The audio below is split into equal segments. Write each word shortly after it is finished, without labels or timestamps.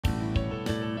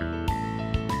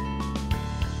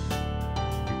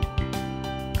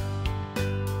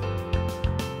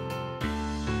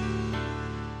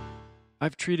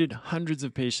I've treated hundreds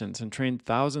of patients and trained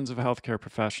thousands of healthcare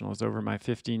professionals over my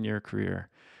 15-year career.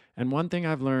 And one thing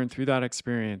I've learned through that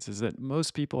experience is that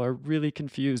most people are really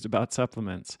confused about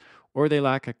supplements, or they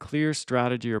lack a clear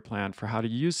strategy or plan for how to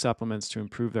use supplements to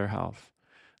improve their health.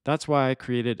 That's why I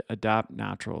created Adapt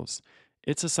Naturals.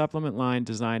 It's a supplement line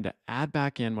designed to add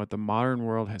back in what the modern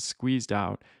world has squeezed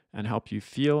out and help you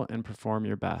feel and perform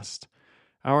your best.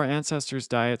 Our ancestors'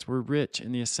 diets were rich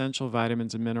in the essential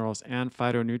vitamins and minerals and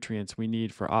phytonutrients we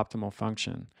need for optimal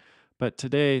function. But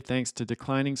today, thanks to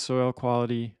declining soil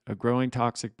quality, a growing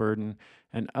toxic burden,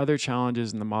 and other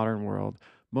challenges in the modern world,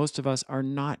 most of us are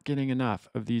not getting enough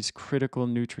of these critical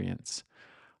nutrients.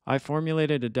 I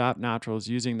formulated Adapt Naturals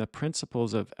using the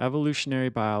principles of evolutionary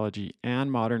biology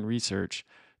and modern research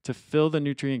to fill the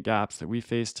nutrient gaps that we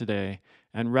face today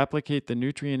and replicate the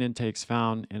nutrient intakes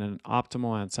found in an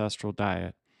optimal ancestral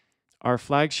diet. Our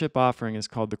flagship offering is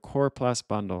called the Core Plus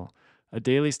Bundle, a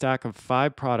daily stack of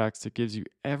 5 products that gives you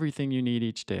everything you need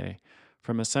each day,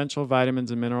 from essential vitamins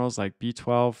and minerals like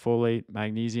B12, folate,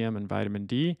 magnesium, and vitamin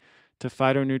D, to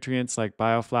phytonutrients like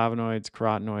bioflavonoids,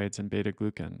 carotenoids, and beta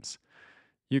glucans.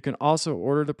 You can also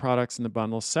order the products in the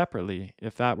bundle separately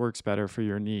if that works better for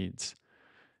your needs.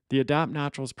 The Adapt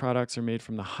Naturals products are made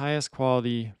from the highest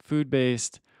quality,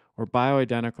 food-based, or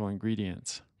bioidentical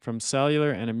ingredients. From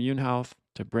cellular and immune health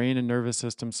to brain and nervous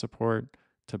system support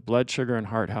to blood sugar and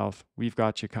heart health, we've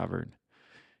got you covered.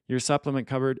 Your supplement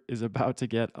cupboard is about to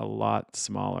get a lot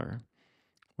smaller.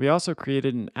 We also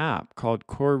created an app called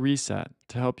Core Reset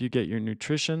to help you get your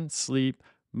nutrition, sleep,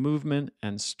 movement,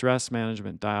 and stress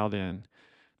management dialed in.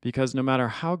 Because no matter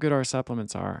how good our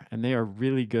supplements are, and they are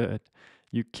really good,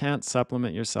 you can't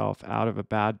supplement yourself out of a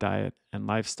bad diet and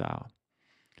lifestyle.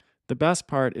 The best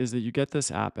part is that you get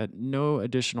this app at no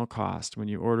additional cost when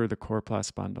you order the Core Plus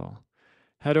bundle.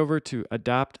 Head over to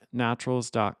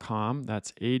adaptnaturals.com,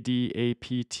 that's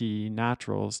A-D-A-P-T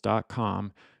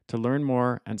naturals.com, to learn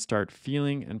more and start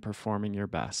feeling and performing your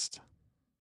best.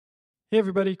 Hey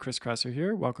everybody, Chris Kresser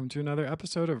here. Welcome to another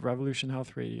episode of Revolution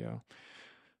Health Radio.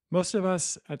 Most of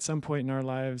us at some point in our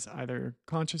lives, either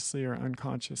consciously or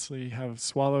unconsciously, have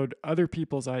swallowed other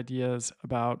people's ideas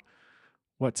about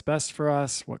what's best for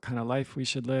us, what kind of life we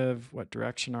should live, what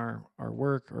direction our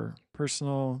work or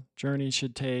personal journey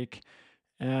should take.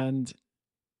 And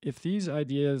if these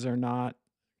ideas are not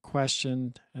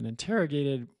questioned and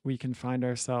interrogated, we can find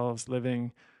ourselves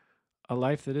living a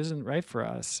life that isn't right for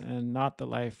us and not the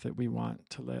life that we want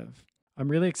to live. I'm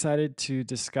really excited to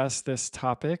discuss this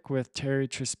topic with Terri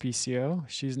Trespicio.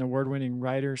 She's an award-winning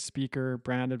writer, speaker,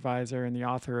 brand advisor, and the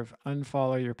author of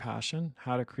Unfollow Your Passion,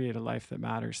 How to Create a Life That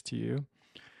Matters to You.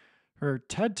 Her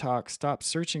TED Talk, Stop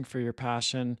Searching for Your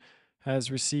Passion,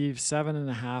 has received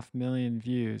 7.5 million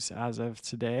views as of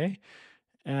today.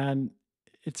 And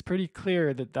it's pretty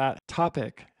clear that that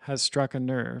topic has struck a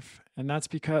nerve. And that's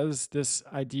because this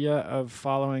idea of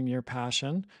following your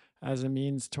passion as a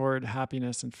means toward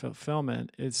happiness and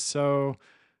fulfillment is so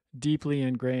deeply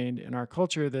ingrained in our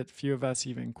culture that few of us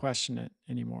even question it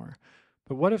anymore.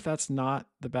 But what if that's not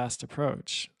the best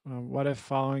approach? What if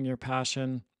following your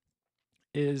passion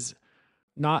is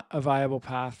not a viable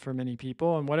path for many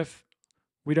people? And what if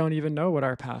we don't even know what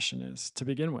our passion is to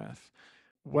begin with?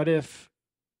 What if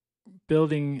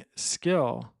building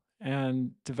skill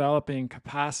and developing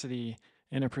capacity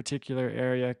in a particular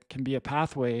area can be a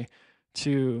pathway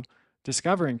to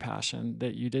discovering passion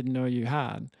that you didn't know you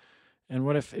had? And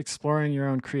what if exploring your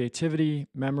own creativity,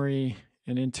 memory,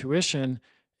 and intuition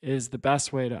is the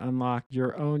best way to unlock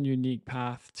your own unique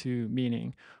path to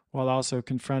meaning, while also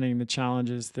confronting the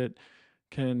challenges that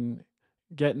can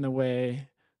get in the way,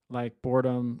 like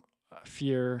boredom,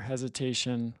 fear,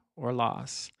 hesitation, or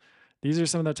loss? These are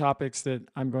some of the topics that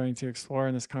I'm going to explore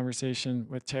in this conversation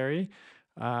with Terri.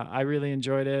 I really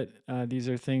enjoyed it. These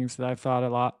are things that I've thought a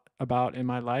lot about in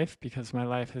my life because my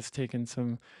life has taken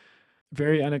some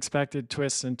very unexpected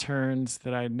twists and turns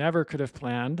that I never could have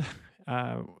planned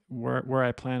were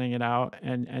I planning it out,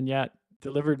 and yet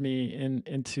delivered me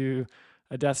into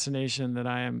a destination that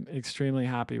I am extremely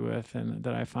happy with and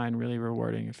that I find really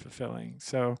rewarding and fulfilling.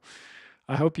 So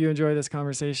I hope you enjoy this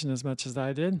conversation as much as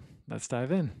I did. Let's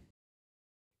dive in.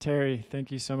 Terri,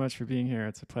 thank you so much for being here.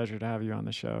 It's a pleasure to have you on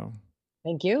the show.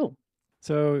 Thank you.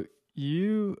 So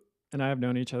you and I have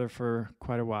known each other for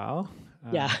quite a while.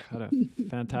 Yeah. Had a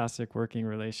fantastic working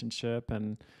relationship,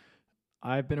 and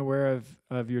I've been aware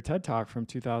of your TED Talk from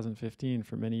 2015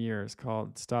 for many years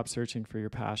called Stop Searching for Your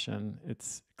Passion.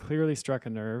 It's clearly struck a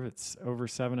nerve. It's over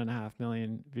 7.5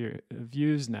 million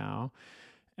views now.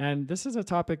 And this is a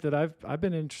topic that I've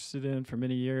been interested in for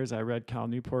many years. I read Cal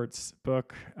Newport's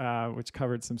book, which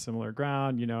covered some similar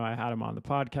ground. You know, I had him on the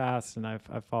podcast, and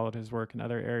I've followed his work in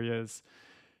other areas.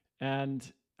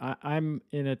 And I'm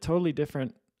in a totally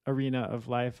different arena of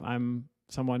life. I'm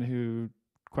someone who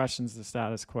questions the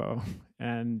status quo,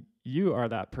 and you are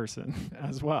that person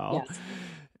as well. Yes.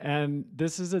 And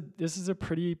this is a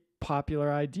pretty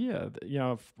popular idea. You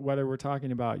know, whether we're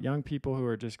talking about young people who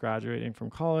are just graduating from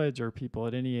college or people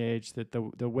at any age, that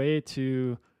the way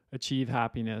to achieve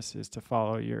happiness is to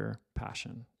follow your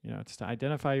passion. You know, it's to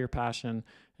identify your passion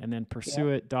and then pursue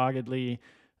Yep. it doggedly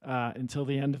until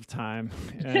the end of time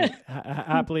and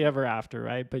happily ever after,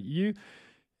 right? But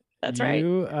That's right.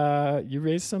 you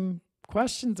raised some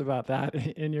questions about that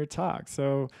in your talk.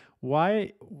 So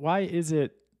why is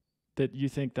it that you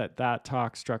think that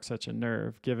talk struck such a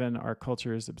nerve, given our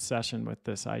culture's obsession with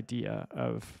this idea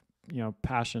of,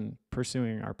 passion,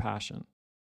 pursuing our passion?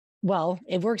 Well,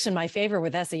 it works in my favor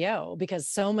with SEO because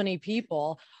so many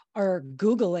people are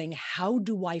Googling, how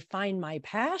do I find my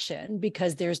passion?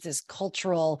 Because there's this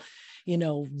cultural,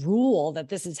 rule that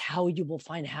this is how you will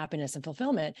find happiness and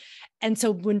fulfillment. And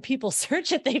so when people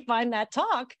search it, they find that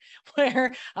talk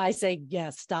where I say,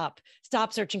 yes, stop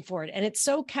searching for it. And it's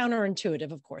so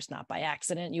counterintuitive, of course, not by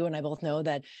accident. You and I both know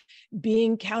that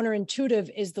being counterintuitive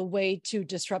is the way to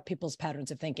disrupt people's patterns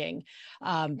of thinking.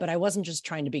 But I wasn't just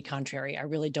trying to be contrary. I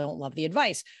really don't love the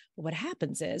advice. But what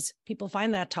happens is people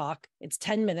find that talk, it's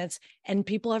 10 minutes, and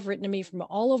people have written to me from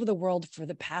all over the world for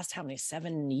the past,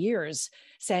 7 years,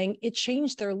 saying it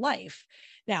changed their life.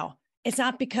 Now, it's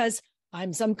not because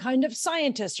I'm some kind of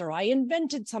scientist or I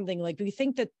invented something. Like, we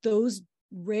think that those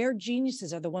rare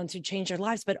geniuses are the ones who change their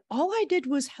lives, but all I did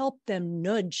was help them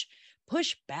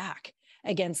push back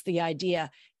against the idea.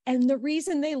 And the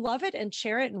reason they love it and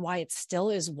share it and why it still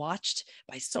is watched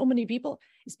by so many people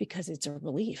is because it's a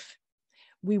relief.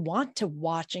 We want to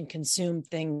watch and consume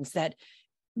things that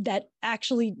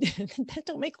actually that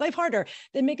don't make life harder.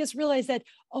 They make us realize that,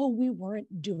 oh, we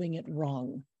weren't doing it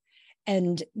wrong.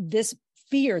 And this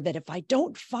fear that if I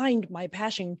don't find my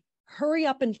passion, hurry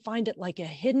up and find it like a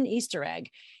hidden Easter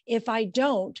egg. If I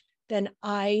don't, then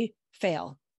I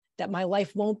fail, that my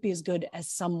life won't be as good as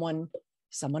someone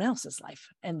else's life.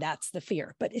 And that's the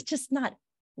fear. But it's just not.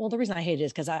 Well, the reason I hate it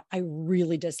is because I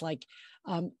really dislike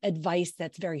advice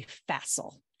that's very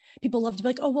facile. People love to be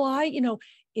like, oh, well,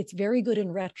 it's very good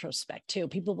in retrospect too.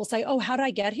 People will say, oh, how did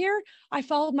I get here? I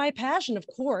followed my passion, of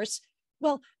course.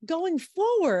 Well, going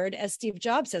forward, as Steve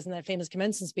Jobs says in that famous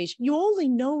commencement speech, you only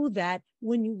know that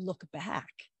when you look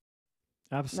back,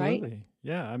 right? Absolutely.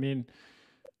 Yeah. I mean,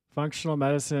 functional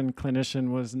medicine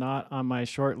clinician was not on my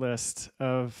short list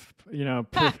of,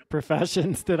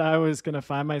 professions that I was going to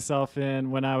find myself in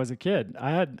when I was a kid.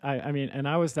 And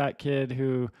I was that kid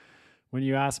who, when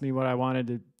you asked me what I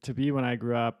wanted to be when I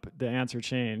grew up, the answer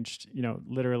changed,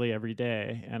 literally every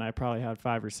day. And I probably had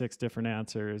 5 or 6 different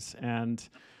answers. And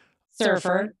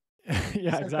Surfer.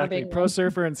 yeah, Surfer exactly. being Pro one.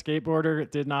 surfer and skateboarder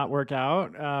did not work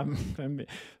out.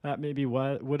 That maybe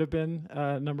what would have been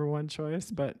number one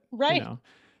choice, but Right.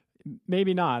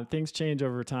 maybe not. Things change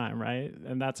over time, right?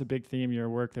 And that's a big theme in your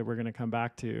work that we're going to come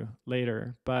back to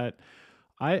later. But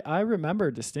I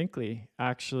remember distinctly,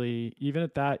 actually, even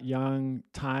at that young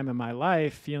time in my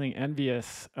life, feeling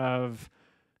envious of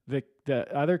the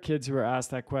other kids who were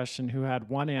asked that question who had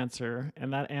one answer,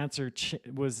 and that answer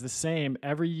was the same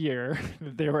every year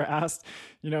that they were asked,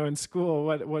 in school.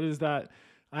 What is that?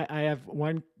 I have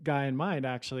one guy in mind,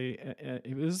 actually.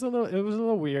 It was a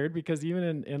little weird because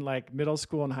even in like middle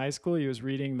school and high school, he was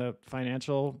reading the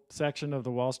financial section of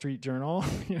the Wall Street Journal,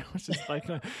 which is like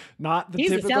not the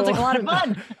Geez, it typical. sounds like a lot of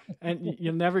fun. And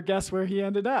you'll never guess where he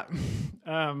ended up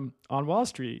on Wall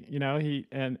Street.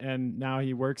 And now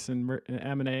he works in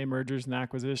M&A, mergers and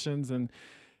acquisitions. And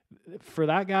for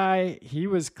that guy, he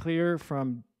was clear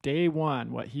from day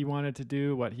one what he wanted to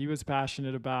do, what he was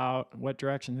passionate about, what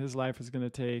direction his life was going to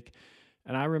take.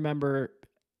 And I remember,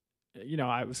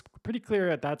 I was pretty clear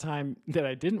at that time that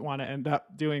I didn't want to end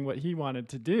up doing what he wanted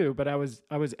to do, but I was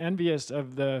envious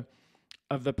of the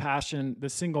passion, the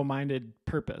single-minded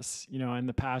purpose, and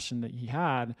the passion that he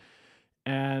had.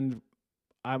 And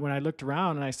when I looked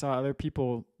around and I saw other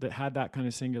people that had that kind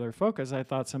of singular focus, I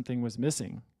thought something was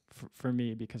missing for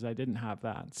me because I didn't have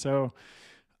that. So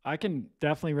I can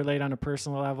definitely relate on a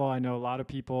personal level. I know a lot of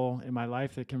people in my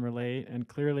life that can relate, and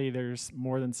clearly there's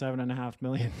more than 7.5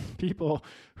 million people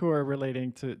who are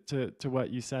relating to what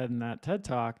you said in that TED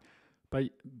Talk. But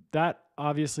that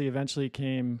obviously eventually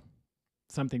came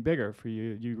something bigger for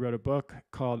you. You wrote a book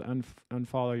called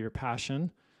Unfollow Your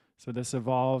Passion. So this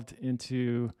evolved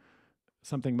into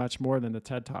something much more than the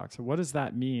TED Talk. So what does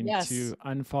that mean Yes. to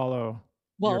unfollow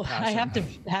your Well, I have to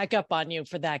passion? back up on you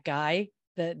for that guy,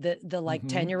 the like Hmm.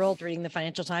 10-year-old reading the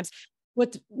Financial Times.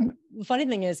 What the funny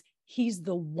thing is, he's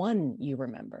the one you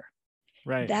remember.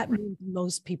 Right. That means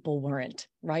most people weren't,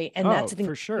 right? And that's Oh, the thing.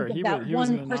 for sure. Think of that He was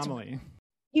an one person. anomaly.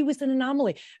 He was an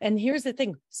anomaly. And here's the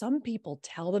thing. Some people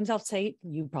tell themselves, say,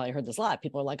 you probably heard this a lot.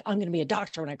 People are like, I'm going to be a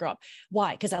doctor when I grow up.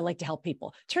 Why? Because I like to help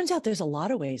people. Turns out there's a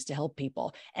lot of ways to help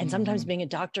people. And sometimes Hmm. being a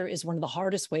doctor is one of the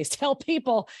hardest ways to help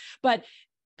people. But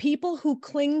people who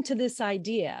cling to this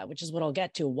idea, which is what I'll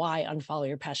get to, why unfollow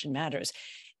your passion matters,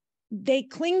 they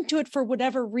cling to it for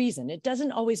whatever reason. It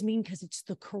doesn't always mean because it's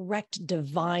the correct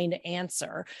divine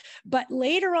answer. But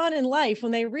later on in life,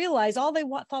 when they realize all they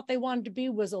thought they wanted to be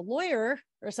was a lawyer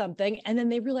or something, and then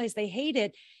they realize they hate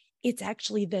it, it's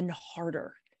actually then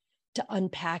harder to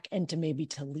unpack and to maybe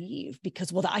to leave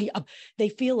because, well, they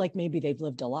feel like maybe they've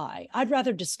lived a lie. I'd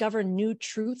rather discover new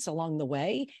truths along the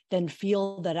way than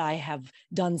feel that I have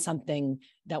done something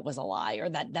that was a lie or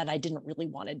that I didn't really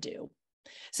want to do.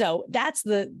 So that's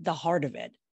the heart of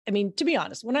it. I mean, to be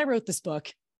honest, when I wrote this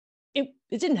book, it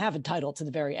didn't have a title to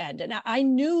the very end. And I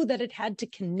knew that it had to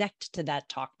connect to that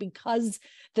talk because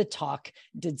the talk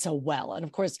did so well. And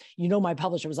of course, my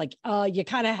publisher was like, you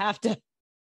kind of have to,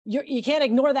 you can't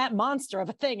ignore that monster of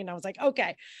a thing. And I was like,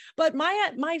 okay. But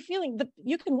my feeling,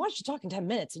 you can watch the talk in 10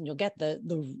 minutes and you'll get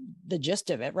the gist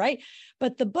of it, right?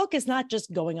 But the book is not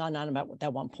just going on about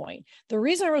that one point. The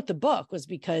reason I wrote the book was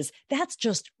because that's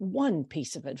just one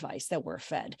piece of advice that we're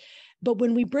fed. But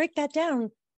when we break that down,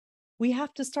 we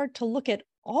have to start to look at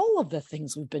all of the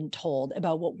things we've been told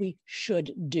about what we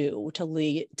should do to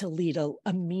lead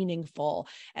a meaningful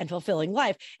and fulfilling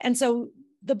life. And so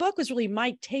the book was really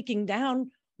my taking down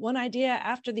one idea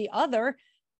after the other.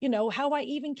 How I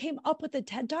even came up with the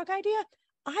TED Talk idea.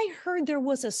 I heard there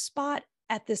was a spot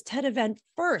at this TED event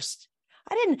first.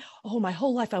 I didn't, my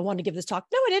whole life I wanted to give this talk.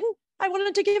 No, I didn't. I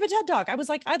wanted to give a TED Talk. I was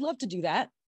like, I'd love to do that.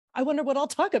 I wonder what I'll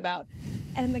talk about.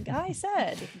 And the guy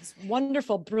said, this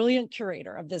wonderful, brilliant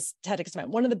curator of this TEDx event,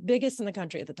 one of the biggest in the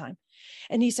country at the time.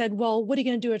 And he said, well, what are you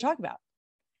going to do to talk about?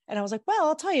 And I was like, well,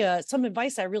 I'll tell you some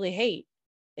advice I really hate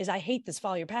is I hate this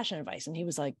follow your passion advice. And he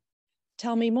was like,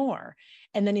 tell me more.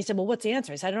 And then he said, well, what's the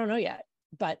answer? I said, I don't know yet,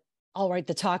 but I'll write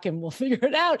the talk and we'll figure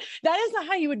it out. That is not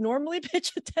how you would normally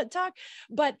pitch a TED Talk.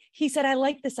 But he said, I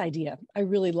like this idea. I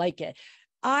really like it.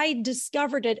 I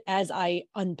discovered it as I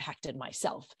unpacked it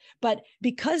myself. But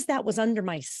because that was under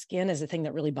my skin as a thing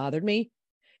that really bothered me,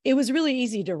 it was really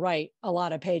easy to write a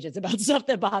lot of pages about stuff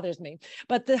that bothers me.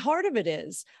 But the heart of it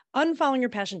is unfollowing your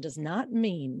passion does not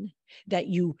mean that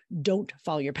you don't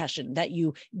follow your passion, that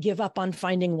you give up on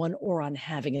finding one or on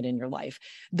having it in your life.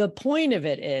 The point of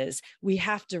it is we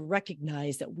have to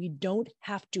recognize that we don't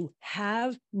have to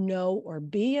have, know, or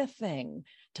be a thing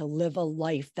to live a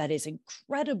life that is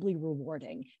incredibly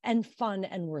rewarding and fun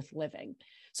and worth living,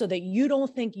 so that you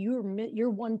don't think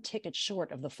you're one ticket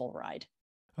short of the full ride.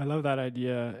 I love that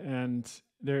idea. And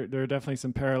there are definitely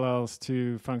some parallels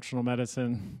to functional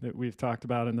medicine that we've talked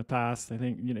about in the past. I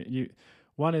think,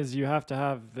 one is you have to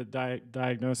have the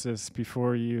diagnosis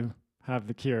before you have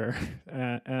the cure.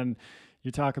 And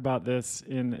you talk about this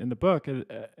in the book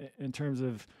in terms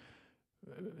of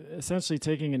essentially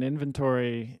taking an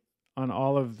inventory on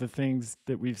all of the things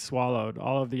that we've swallowed,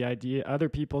 all of the other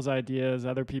people's ideas,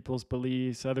 other people's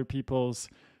beliefs, other people's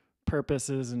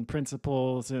purposes and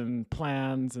principles and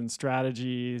plans and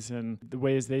strategies and the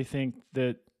ways they think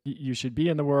that you should be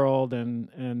in the world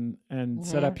and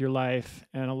set up your life.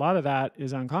 And a lot of that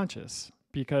is unconscious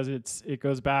because it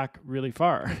goes back really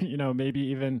far, maybe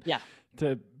even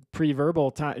to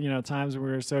pre-verbal times when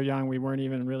we were so young, we weren't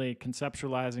even really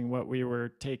conceptualizing what we were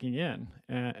taking in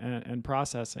and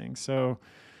processing. So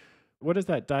what does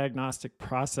that diagnostic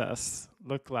process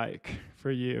look like for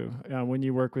you when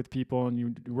you work with people and you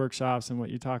do workshops and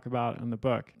what you talk about in the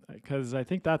book? Because I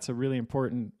think that's a really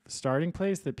important starting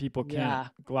place that people can't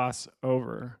gloss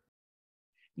over.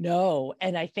 No,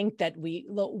 and I think that we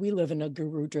live in a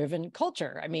guru-driven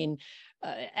culture. I mean,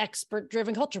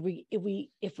 expert-driven culture.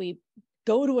 If we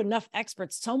go to enough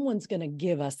experts, someone's going to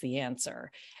give us the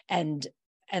answer.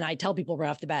 And I tell people right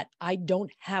off the bat, I don't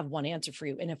have one answer for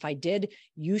you. And if I did,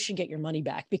 you should get your money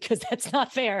back because that's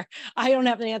not fair. I don't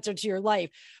have an answer to your life.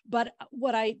 But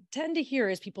what I tend to hear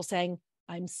is people saying,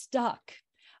 I'm stuck.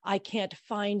 I can't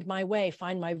find my way,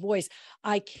 find my voice.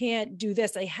 I can't do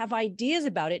this. They have ideas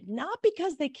about it, not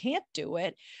because they can't do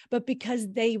it, but because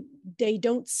they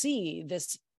don't see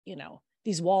this,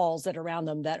 these walls that are around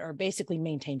them that are basically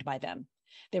maintained by them.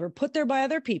 They were put there by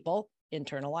other people,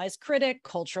 internalized critic,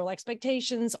 cultural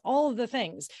expectations, all of the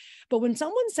things. But when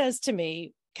someone says to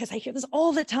me, because I hear this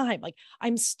all the time. Like,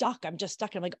 I'm stuck. I'm just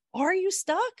stuck. And I'm like, are you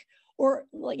stuck? Or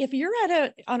like, if you're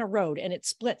on a road and it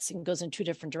splits and goes in two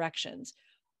different directions,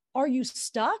 are you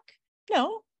stuck?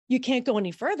 No, you can't go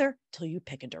any further till you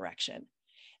pick a direction.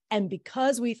 And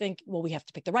because we think, well, we have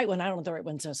to pick the right one, I don't know the right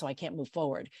one, so I can't move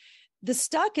forward. The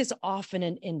stuck is often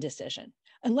an indecision,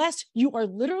 unless you are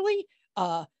literally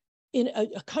in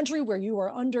a country where you are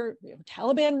under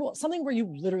Taliban rule, something where you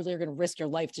literally are going to risk your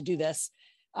life to do this.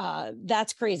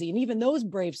 That's crazy. And even those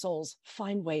brave souls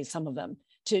find ways, some of them,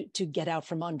 to get out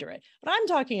from under it. But I'm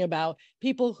talking about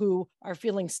people who are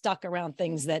feeling stuck around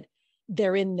things that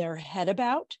they're in their head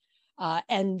about.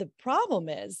 And the problem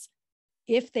is,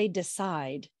 if they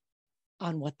decide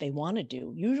on what they want to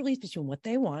do, usually it's between what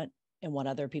they want and what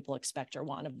other people expect or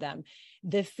want of them.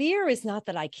 The fear is not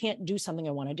that I can't do something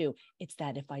I want to do. It's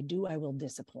that if I do, I will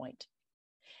disappoint.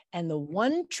 And the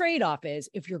one trade-off is,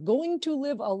 if you're going to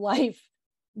live a life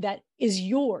that is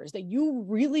yours, that you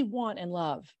really want and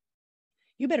love,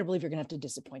 you better believe you're going to have to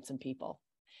disappoint some people.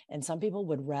 And some people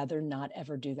would rather not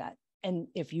ever do that. And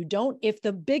if you don't, if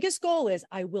the biggest goal is,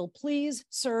 I will please,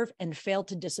 serve, and fail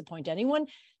to disappoint anyone,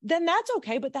 then that's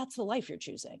okay, but that's the life you're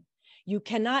choosing. You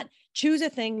cannot choose a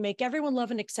thing, make everyone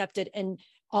love and accept it, and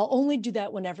I'll only do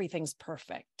that when everything's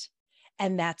perfect.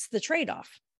 And that's the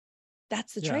trade-off.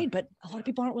 That's the trade, but a lot of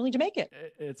people aren't willing to make it.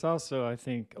 It's also, I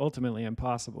think, ultimately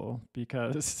impossible,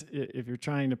 because if you're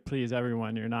trying to please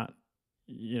everyone, you're not,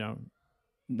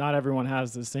 not everyone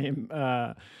has the same,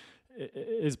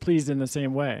 is pleased in the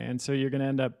same way. And so you're going to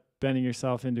end up bending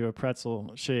yourself into a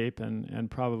pretzel shape and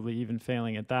probably even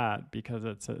failing at that, because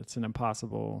it's an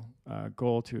impossible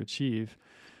goal to achieve.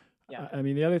 Yeah. I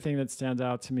mean, the other thing that stands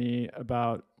out to me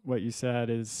about what you said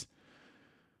is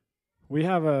we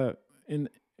have a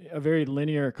very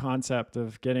linear concept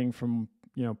of getting from,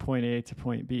 point A to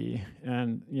point B.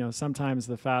 And, sometimes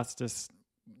the fastest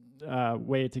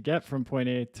way to get from point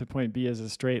A to point B is a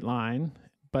straight line,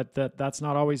 but that's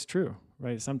not always true,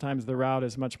 right? Sometimes the route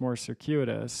is much more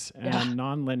circuitous and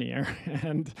nonlinear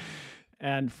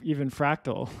and even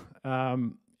fractal.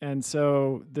 And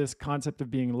so this concept of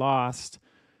being lost,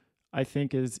 I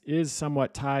think, is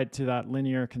somewhat tied to that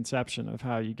linear conception of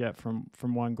how you get from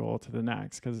one goal to the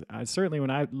next. Because certainly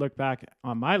when I look back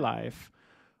on my life,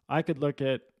 I could look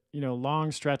at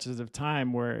long stretches of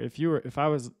time where if you're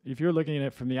looking at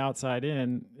it from the outside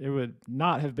in, it would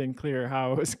not have been clear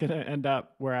how it was going to end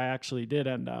up where I actually did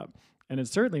end up. And it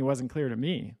certainly wasn't clear to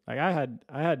me. Like I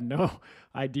had no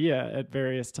idea at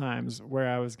various times where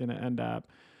I was going to end up.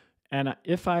 And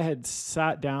if I had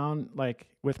sat down like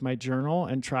with my journal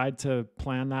and tried to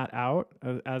plan that out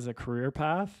as a career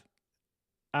path,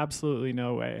 absolutely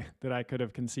no way that I could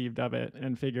have conceived of it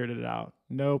and figured it out.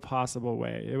 No possible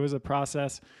way. It was a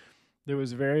process that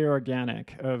was very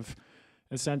organic, of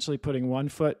essentially putting one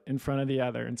foot in front of the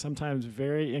other, and sometimes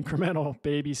very incremental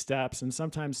baby steps, and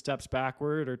sometimes steps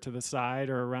backward or to the side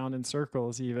or around in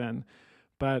circles even.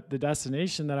 But the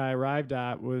destination that I arrived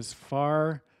at was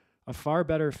a far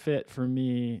better fit for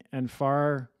me and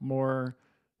far more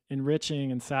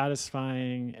enriching and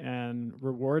satisfying and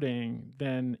rewarding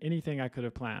than anything I could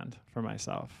have planned for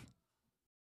myself.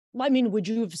 Well, I mean, would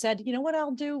you have said, you know what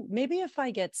I'll do? Maybe if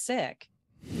I get sick,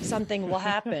 something will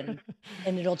happen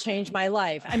and it'll change my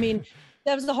life. I mean,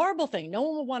 that was the horrible thing. No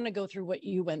one would want to go through what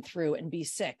you went through and be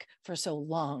sick for so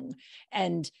long.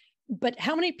 But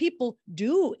how many people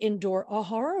do endure a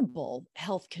horrible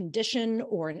health condition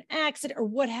or an accident or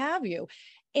what have you?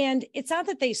 And it's not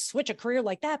that they switch a career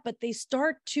like that, but they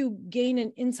start to gain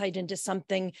an insight into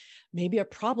something, maybe a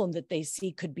problem that they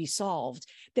see could be solved,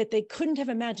 that they couldn't have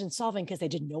imagined solving because they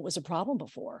didn't know it was a problem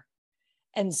before.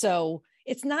 And so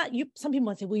it's not you. Some people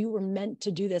might say, well, you were meant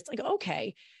to do this. Like,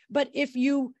 okay, but if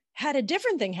you had a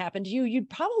different thing happen to you, you'd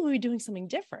probably be doing something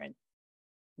different.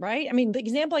 Right? I mean, the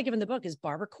example I give in the book is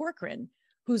Barbara Corcoran,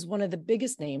 who's one of the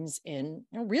biggest names in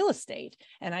real estate.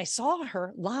 And I saw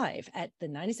her live at the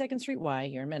 92nd Street Y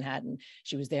here in Manhattan.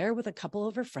 She was there with a couple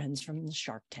of her friends from the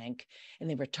Shark Tank, and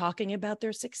they were talking about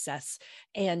their success.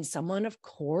 And someone, of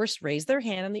course, raised their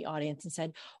hand in the audience and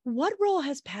said, what role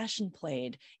has passion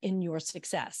played in your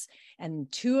success?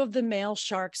 And two of the male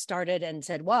sharks started and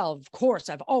said, well, of course,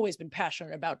 I've always been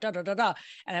passionate about da, da, da, da.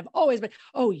 And I've always been,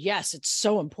 oh, yes, it's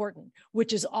so important,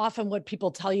 which is often what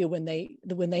people tell you when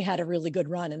they had a really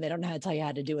good run and they don't know how to tell you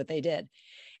how to do what they did.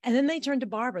 And then they turned to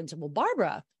Barbara and said, well,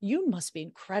 Barbara, you must be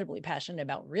incredibly passionate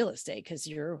about real estate because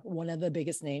you're one of the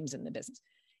biggest names in the business.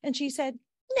 And she said,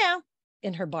 no,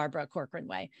 in her Barbara Corcoran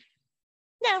way.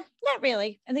 No, not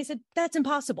really. And they said, that's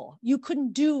impossible. You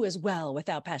couldn't do as well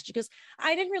without passion. She goes,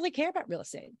 I didn't really care about real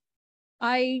estate.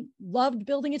 I loved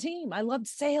building a team. I loved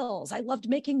sales. I loved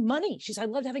making money. She said, I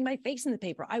loved having my face in the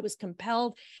paper. I was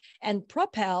compelled and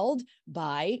propelled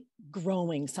by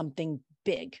growing something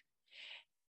big.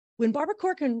 When Barbara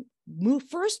Corcoran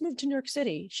first moved to New York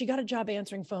City, she got a job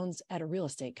answering phones at a real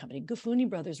estate company, Gaffuni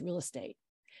Brothers Real Estate.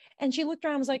 And she looked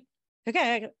around and was like,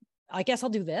 okay, I guess I'll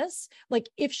do this. Like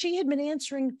if she had been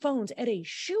answering phones at a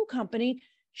shoe company,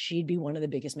 she'd be one of the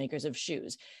biggest makers of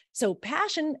shoes. So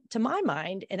passion, to my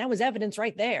mind, and that was evidence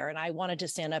right there, and I wanted to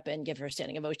stand up and give her a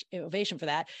standing ovation for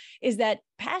that, is that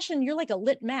passion, you're like a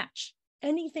lit match.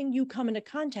 Anything you come into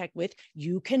contact with,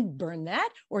 you can burn that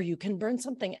or you can burn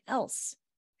something else.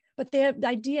 But the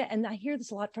idea, and I hear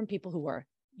this a lot from people who are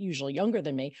usually younger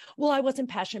than me, well, I wasn't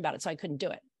passionate about it, so I couldn't do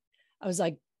it. I was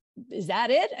like, is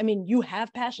that it? I mean, you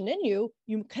have passion in you.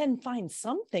 You can find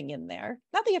something in there.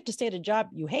 Not that you have to stay at a job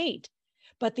you hate,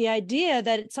 but the idea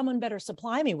that someone better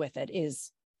supply me with it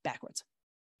is backwards.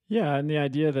 Yeah, and the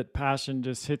idea that passion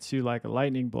just hits you like a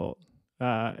lightning bolt,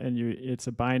 and it's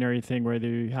a binary thing whether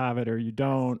you have it or you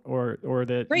don't, or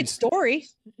that Great story.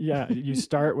 Yeah, you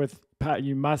start with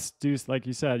you must do, like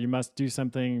you said, you must do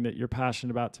something that you're passionate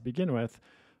about to begin with.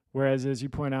 Whereas, as you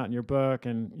point out in your book,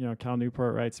 and Cal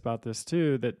Newport writes about this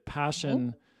too, that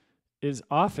passion is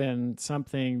often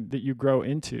something that you grow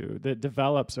into, that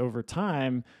develops over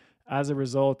time as a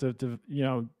result of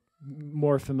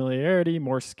more familiarity,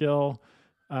 more skill,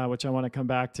 which I want to come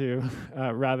back to,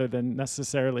 rather than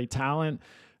necessarily talent.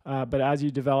 But as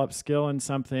you develop skill in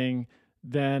something,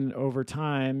 then over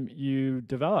time you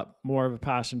develop more of a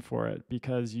passion for it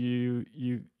because you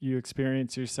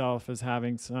experience yourself as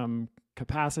having some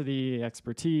capacity,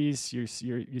 expertise. You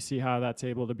see how that's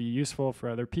able to be useful for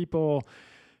other people,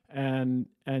 and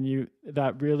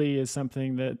that really is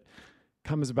something that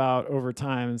comes about over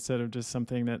time instead of just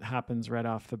something that happens right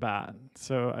off the bat.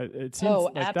 So it seems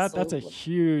like that's a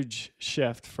huge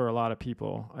shift for a lot of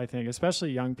people, I think,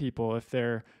 especially young people, if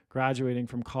they're graduating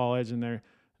from college and they're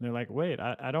like, wait,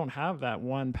 I don't have that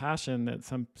one passion that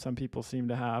some people seem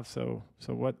to have. So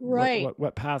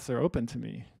what paths are open to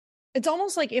me? It's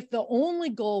almost like if the only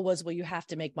goal was, well, you have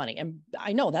to make money. And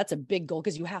I know that's a big goal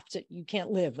because you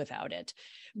can't live without it.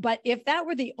 But if that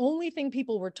were the only thing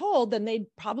people were told, then they'd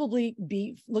probably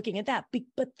be looking at that.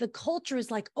 But the culture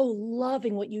is like, oh,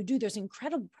 loving what you do. There's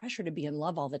incredible pressure to be in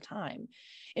love all the time.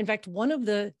 In fact, one of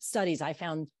the studies I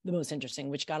found the most interesting,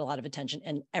 which got a lot of attention,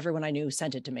 and everyone I knew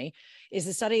sent it to me, is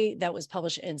a study that was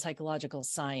published in Psychological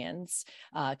Science.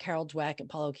 Carol Dweck and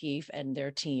Paul O'Keefe and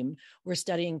their team were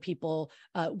studying people,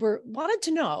 wanted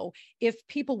to know if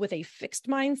people with a fixed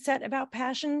mindset about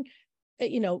passion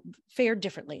fared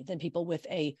differently than people with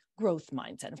a growth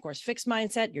mindset. Of course, fixed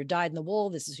mindset, you're dyed in the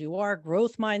wool, this is who you are.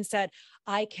 Growth mindset,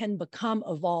 I can become,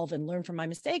 evolve, and learn from my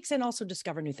mistakes and also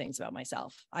discover new things about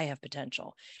myself. I have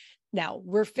potential. Now,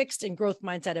 we're fixed in growth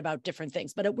mindset about different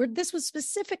things, but this was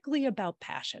specifically about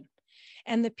passion.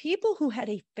 And the people who had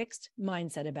a fixed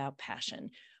mindset about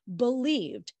passion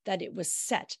believed that it was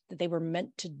set, that they were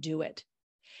meant to do it.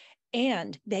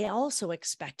 And they also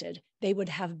expected they would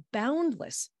have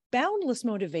boundless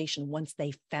motivation once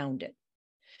they found it,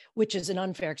 which is an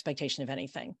unfair expectation of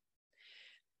anything.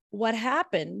 What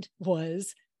happened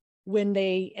was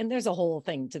and there's a whole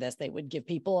thing to this, they would give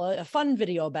people a fun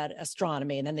video about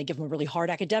astronomy, and then they give them a really hard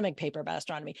academic paper about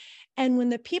astronomy. And when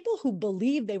the people who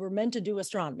believed they were meant to do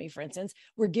astronomy, for instance,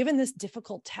 were given this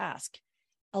difficult task,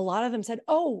 a lot of them said,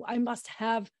 oh, I must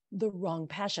have the wrong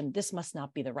passion. This must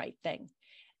not be the right thing.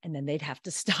 And then they'd have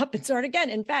to stop and start again.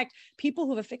 In fact, people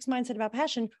who have a fixed mindset about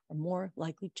passion are more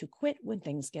likely to quit when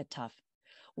things get tough.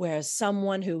 Whereas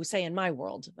someone who, say in my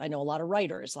world, I know a lot of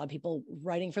writers, a lot of people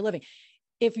writing for a living.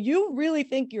 If you really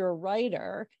think you're a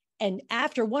writer and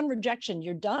after one rejection,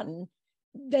 you're done,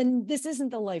 then this isn't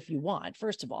the life you want,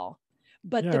 first of all.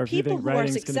 But the people who are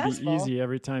successful, going to be easy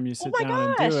every time you sit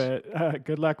down and do it.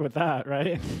 Good luck with that,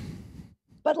 right?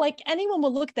 But like anyone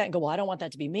will look at that and go, well, I don't want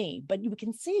that to be me. But you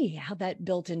can see how that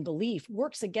built-in belief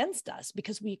works against us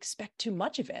because we expect too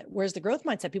much of it. Whereas the growth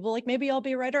mindset, people are like, maybe I'll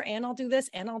be a writer and I'll do this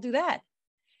and I'll do that.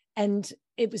 And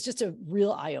it was just a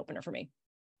real eye-opener for me.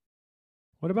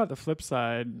 What about the flip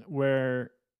side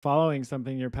where following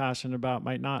something you're passionate about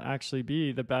might not actually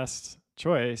be the best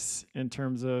choice in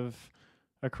terms of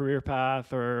a career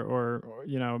path or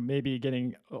maybe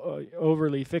getting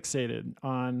overly fixated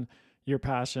on your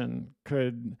passion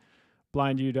could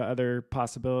blind you to other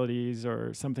possibilities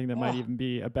or something that might even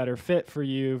be a better fit for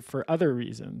you for other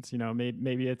reasons.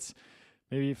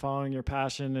 Maybe following your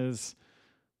passion is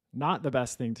not the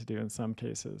best thing to do in some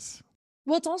cases.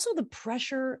 Well, it's also the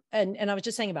pressure, and I was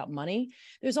just saying about money.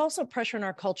 There's also pressure in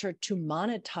our culture to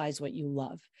monetize what you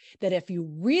love. That if you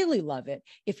really love it,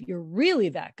 if you're really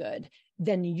that good,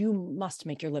 then you must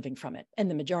make your living from it, and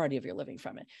the majority of your living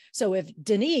from it. So if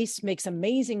Denise makes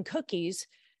amazing cookies,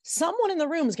 someone in the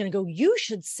room is going to go, "You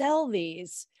should sell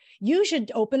these. You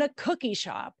should open a cookie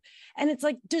shop." And it's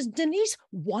like, does Denise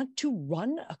want to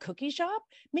run a cookie shop?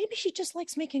 Maybe she just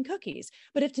likes making cookies.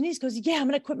 But if Denise goes, "Yeah, I'm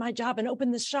going to quit my job and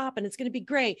open this shop and it's going to be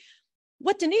great,"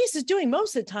 what Denise is doing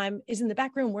most of the time is in the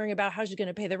back room worrying about how she's going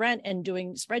to pay the rent and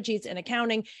doing spreadsheets and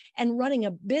accounting and running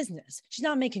a business. She's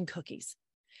not making cookies.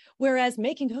 Whereas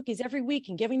making cookies every week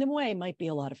and giving them away might be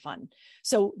a lot of fun.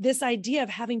 So this idea of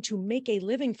having to make a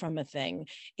living from a thing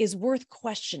is worth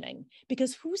questioning,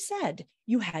 because who said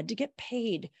you had to get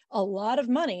paid a lot of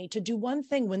money to do one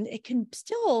thing when it can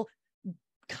still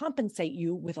compensate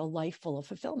you with a life full of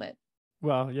fulfillment?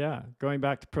 Well, yeah, going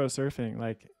back to pro surfing,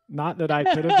 like not that I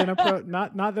could have been a pro,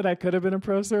 not that I could have been a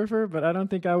pro surfer, but I don't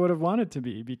think I would have wanted to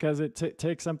be, because it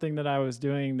takes something that I was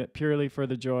doing that purely for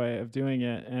the joy of doing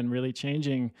it and really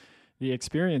changing the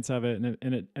experience of it.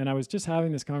 And I was just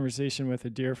having this conversation with a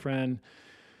dear friend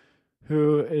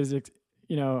who is,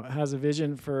 has a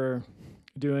vision for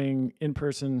doing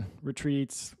in-person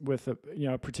retreats with a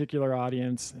particular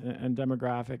audience and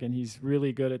demographic, and he's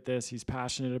really good at this. He's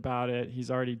passionate about it. He's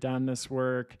already done this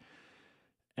work,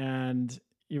 and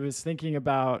he was thinking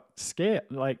about scale,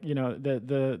 like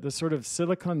the sort of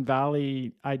Silicon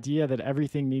Valley idea that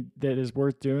everything that is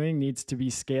worth doing needs to be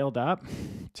scaled up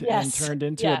and turned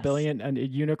into a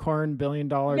unicorn $1 billion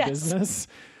business.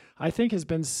 I think has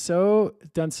been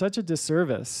done such a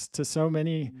disservice to so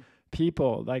many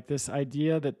people. Like this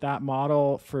idea that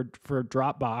model for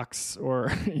Dropbox or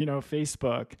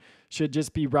Facebook should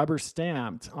just be rubber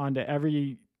stamped onto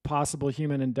every possible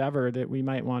human endeavor that we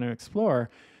might want to explore.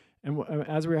 And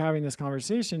as we were having this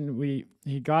conversation,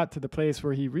 he got to the place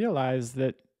where he realized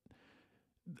that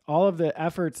all of the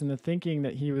efforts and the thinking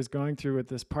that he was going through with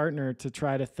this partner to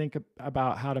try to think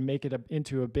about how to make it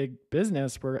into a big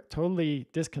business were totally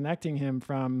disconnecting him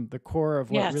from the core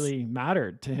of what really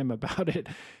mattered to him about it.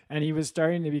 And he was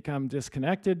starting to become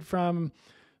disconnected from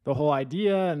the whole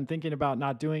idea and thinking about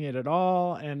not doing it at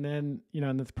all. And then,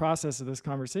 in the process of this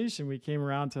conversation, we came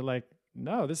around to like,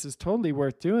 no, this is totally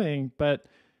worth doing, but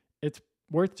it's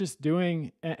worth just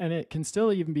doing, and it can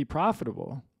still even be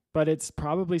profitable. But it's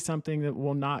probably something that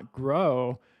will not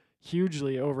grow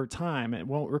hugely over time. It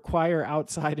won't require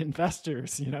outside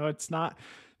investors. It's not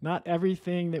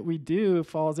everything that we do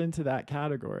falls into that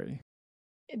category.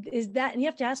 Is that, and you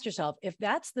have to ask yourself, if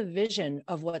that's the vision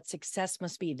of what success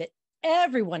must be, that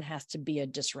everyone has to be a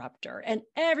disruptor and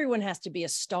everyone has to be a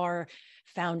star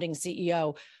founding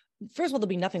CEO, first of all, there'll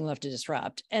be nothing left to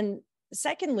disrupt. And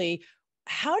secondly,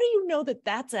 how do you know that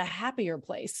that's a happier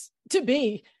place to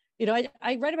be?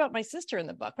 I read about my sister in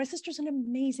the book. My sister's an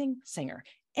amazing singer.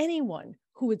 Anyone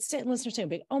who would sit and listen to her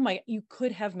would be, oh my, you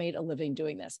could have made a living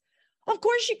doing this. Of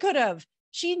course she could have.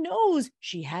 She knows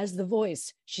she has the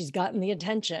voice. She's gotten the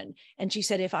attention. And she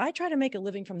said, if I try to make a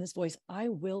living from this voice, I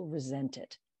will resent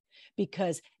it.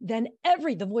 Because then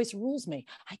the voice rules me.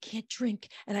 I can't drink,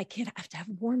 and I have to have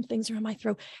warm things around my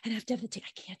throat, and I have to have I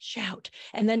can't shout.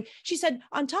 And then she said,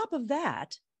 on top of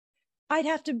that, I'd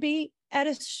have to be at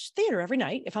a theater every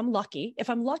night if I'm lucky. If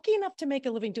I'm lucky enough to make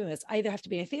a living doing this, I either have to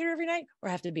be at a theater every night or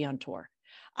I have to be on tour.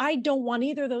 I don't want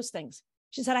either of those things.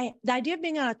 She said, the idea of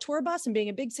being on a tour bus and being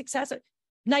a big success,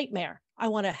 nightmare. I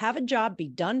want to have a job, be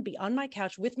done, be on my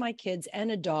couch with my kids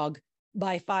and a dog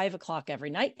by 5:00 every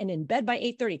night and in bed by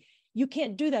 8:30. You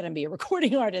can't do that and be a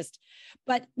recording artist.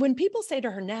 But when people say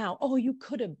to her now, oh, you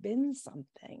could have been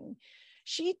something,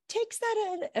 she takes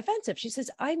that offensive. She says,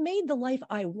 I made the life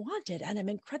I wanted and I'm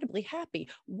incredibly happy.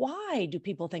 Why do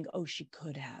people think, oh, she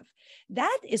could have?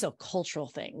 That is a cultural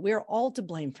thing. We're all to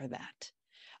blame for that.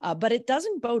 But it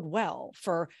doesn't bode well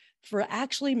for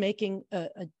actually making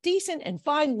a decent and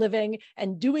fine living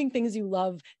and doing things you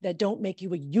love that don't make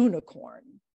you a unicorn.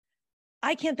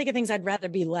 I can't think of things I'd rather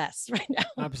be less right now.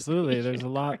 Absolutely. There's a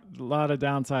lot of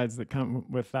downsides that come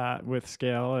with that, with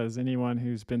scale, as anyone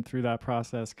who's been through that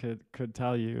process could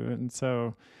tell you. And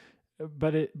so,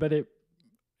 but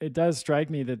it does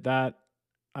strike me that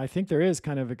I think there is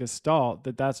kind of a gestalt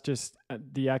that's just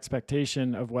the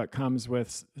expectation of what comes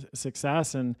with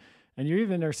success. And you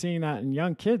even are seeing that in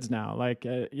young kids now. Like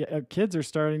kids are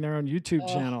starting their own YouTube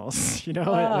channels,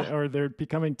 or they're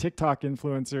becoming TikTok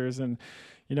influencers. And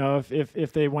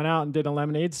if they went out and did a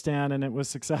lemonade stand and it was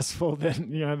successful,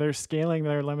 then they're scaling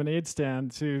their lemonade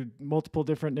stand to multiple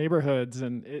different neighborhoods.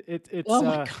 And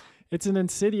it's an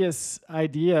insidious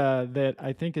idea that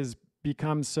I think is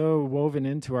become so woven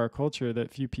into our culture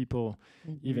that few people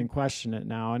Mhm. even question it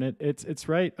now. And it's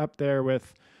right up there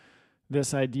with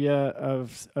this idea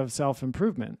of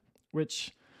self-improvement,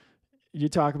 which you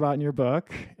talk about in your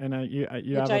book, and you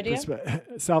Which have a idea?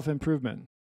 self-improvement.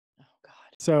 Oh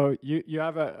God. So you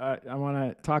have I want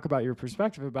to talk about your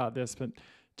perspective about this, but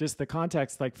just the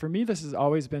context, like for me, this has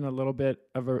always been a little bit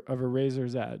of a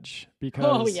razor's edge Oh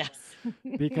because yes.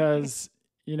 because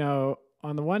you know,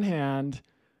 on the one hand,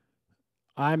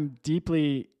 I'm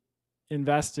deeply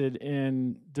invested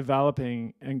in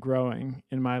developing and growing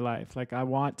in my life. Like I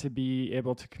want to be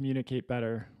able to communicate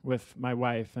better with my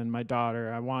wife and my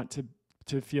daughter. I want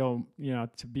to feel, you know,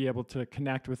 to be able to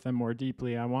connect with them more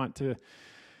deeply. I want to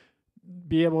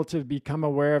be able to become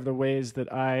aware of the ways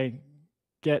that I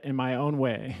get in my own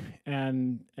way,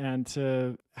 and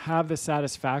to have the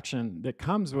satisfaction that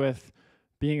comes with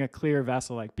being a clear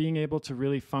vessel, like being able to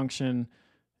really function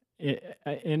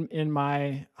in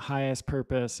my highest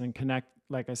purpose and connect,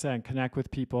 like I said, connect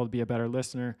with people, to be a better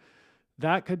listener.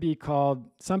 That could be called,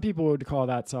 some people would call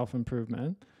that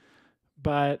self-improvement,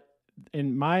 but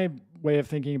in my way of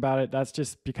thinking about it, that's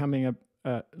just becoming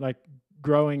a like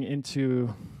growing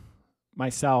into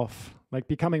myself, like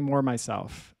becoming more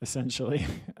myself, essentially.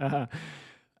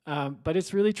 But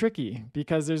it's really tricky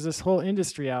because there's this whole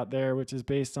industry out there which is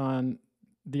based on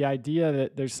the idea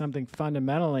that there's something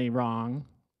fundamentally wrong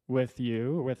with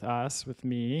you, with us, with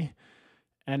me,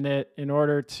 and that in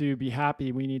order to be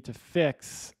happy, we need to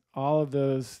fix all of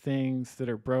those things that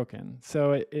are broken.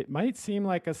 So it might seem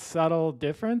like a subtle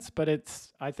difference, but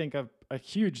it's, I think, a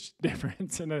huge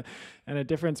difference, and a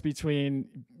difference between,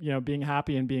 you know, being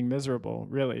happy and being miserable,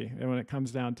 really, and when it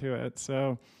comes down to it.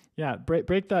 So yeah,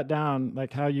 break that down,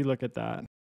 like how you look at that.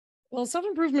 Well,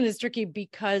 self-improvement is tricky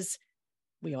because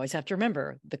we always have to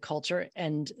remember the culture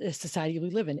and the society we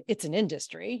live in. It's an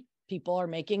industry. People are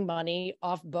making money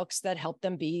off books that help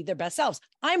them be their best selves.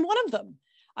 I'm one of them.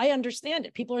 I understand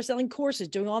it. People are selling courses,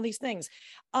 doing all these things.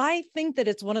 I think that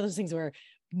it's one of those things where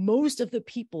most of the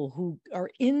people who are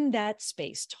in that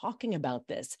space talking about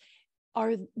this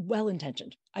are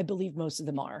well-intentioned. I believe most of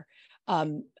them are.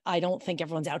 I don't think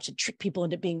everyone's out to trick people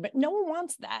into being, but no one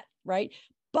wants that, right?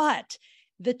 But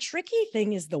the tricky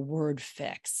thing is the word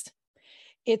fix.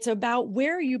 It's about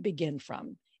where you begin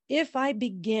from. If I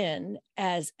begin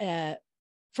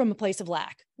from a place of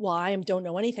lack, well, I don't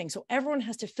know anything. So everyone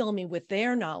has to fill me with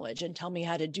their knowledge and tell me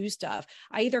how to do stuff.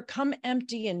 I either come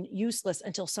empty and useless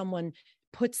until someone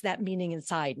puts that meaning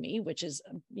inside me, which is,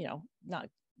 not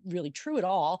really true at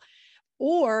all.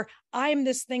 Or I'm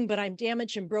this thing, but I'm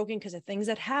damaged and broken because of things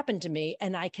that happened to me,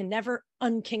 and I can never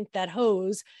unkink that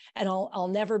hose, and I'll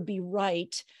never be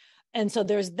right. And so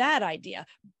there's that idea,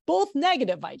 both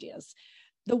negative ideas.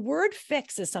 The word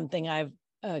fix is something I've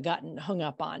gotten hung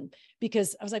up on,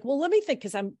 because I was like, well, let me think,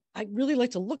 because I really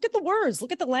like to look at the words,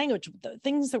 look at the language, the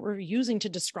things that we're using to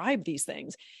describe these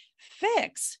things.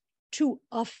 Fix, to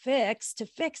affix, to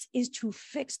fix is to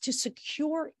fix, to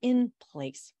secure in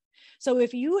place. So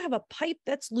if you have a pipe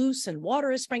that's loose and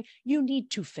water is spraying, you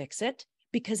need to fix it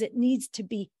because it needs to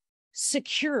be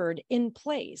secured in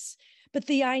place. But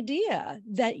the idea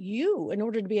that you, in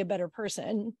order to be a better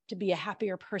person, to be a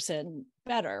happier person,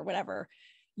 better, whatever,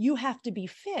 you have to be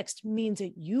fixed means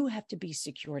that you have to be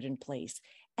secured in place.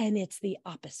 And it's the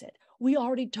opposite. We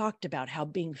already talked about how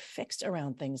being fixed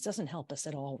around things doesn't help us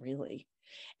at all, really.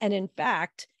 And in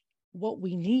fact, what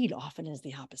we need often is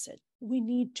the opposite. We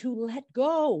need to let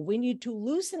go. We need to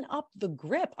loosen up the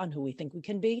grip on who we think we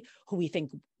can be,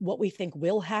 what we think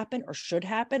will happen or should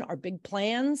happen, our big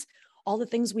plans, all the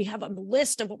things we have on the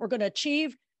list of what we're going to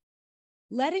achieve.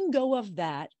 Letting go of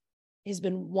that has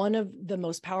been one of the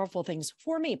most powerful things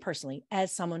for me personally,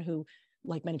 as someone who,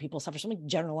 like many people, suffers from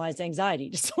generalized anxiety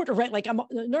disorder, right? Like I'm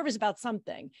nervous about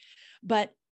something.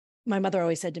 But my mother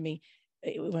always said to me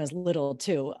when I was little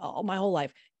too, my whole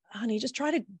life, honey, just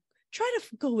try to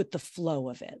go with the flow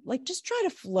of it. Like, just try to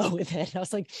flow with it. And I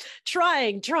was like,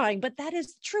 trying, but that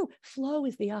is true. Flow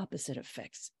is the opposite of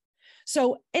fix.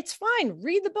 So it's fine.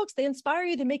 Read the books. They inspire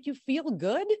you. They make you feel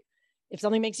good. If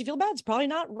something makes you feel bad, it's probably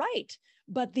not right.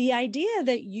 But the idea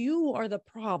that you are the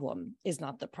problem is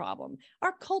not the problem.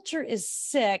 Our culture is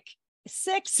sick,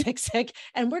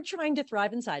 and we're trying to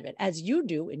thrive inside of it, as you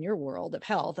do in your world of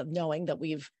health, of knowing that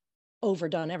we've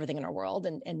overdone everything in our world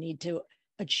and need to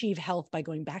achieve health by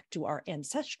going back to our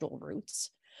ancestral roots.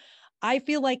 I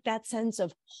feel like that sense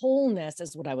of wholeness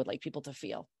is what I would like people to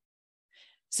feel.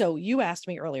 So you asked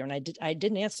me earlier, and I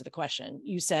didn't answer the question.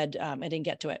 You said, I didn't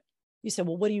get to it. You said,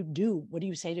 well, what do you do? What do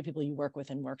you say to people you work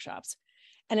with in workshops?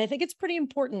 And I think it's pretty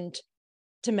important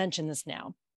to mention this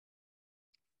now.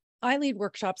 I lead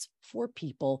workshops for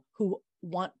people who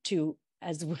want to,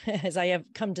 as I have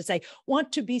come to say,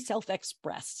 want to be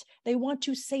self-expressed. They want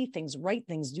to say things, write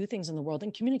things, do things in the world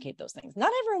and communicate those things.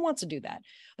 Not everyone wants to do that,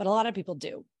 but a lot of people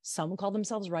do. Some call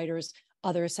themselves writers.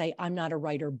 Others say, I'm not a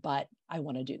writer, but I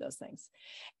want to do those things.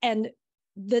 And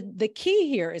the key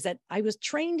here is that I was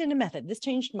trained in a method. This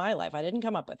changed my life. I didn't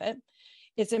come up with it.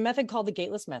 It's a method called the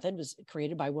Gateless Method. It was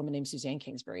created by a woman named Suzanne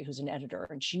Kingsbury, who's an editor,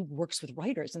 and she works with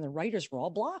writers, and the writers were all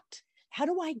blocked. How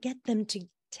do I get them to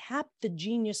tap the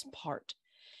genius part?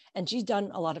 And she's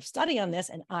done a lot of study on this,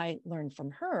 and I learned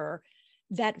from her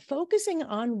that focusing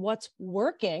on what's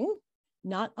working,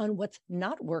 not on what's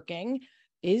not working,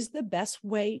 is the best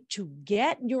way to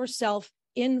get yourself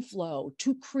in flow,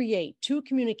 to create, to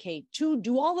communicate, to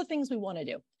do all the things we want to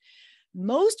do.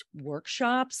 Most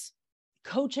workshops,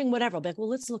 coaching, whatever, like, well,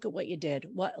 let's look at what you did.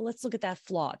 Let's look at that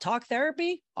flaw. Talk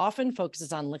therapy often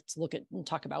focuses on, let's look at and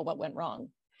talk about what went wrong.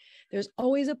 There's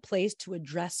always a place to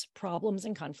address problems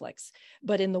and conflicts.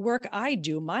 But in the work I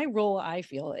do, my role, I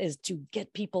feel, is to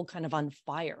get people kind of on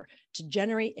fire, to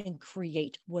generate and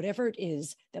create whatever it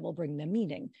is that will bring them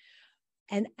meaning.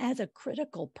 And as a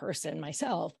critical person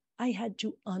myself, I had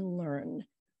to unlearn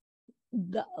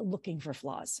the looking for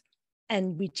flaws.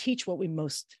 And we teach what we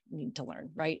most need to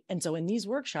learn, right? And so in these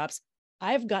workshops,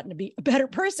 I've gotten to be a better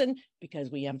person because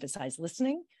we emphasize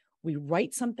listening. We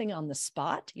write something on the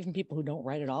spot, even people who don't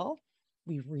write at all.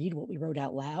 We read what we wrote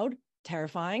out loud,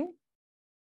 terrifying,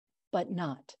 but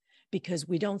not because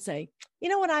we don't say, you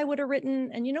know what I would have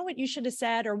written, and you know what you should have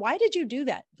said, or why did you do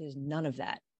that? There's none of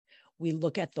that. We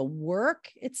look at the work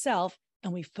itself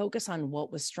and we focus on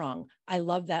what was strong. I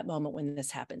love that moment when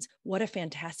this happens. What a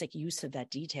fantastic use of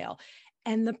that detail.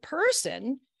 And the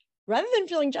person, rather than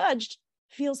feeling judged,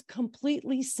 feels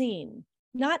completely seen.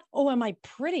 Not, oh, am I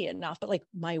pretty enough? But like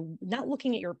not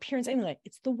looking at your appearance, anything like,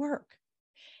 it's the work.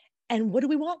 And what do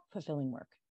we want? Fulfilling work.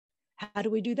 How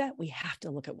do we do that? We have to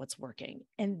look at what's working.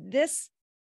 And this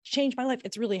changed my life.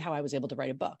 It's really how I was able to write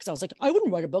a book. Because I was like, I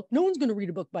wouldn't write a book. No one's going to read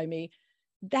a book by me.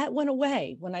 That went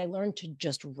away when I learned to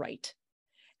just write.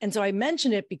 And so I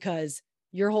mention it because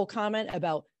your whole comment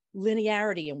about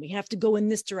linearity and we have to go in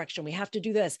this direction, we have to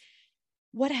do this.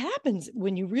 What happens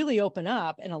when you really open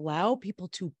up and allow people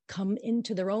to come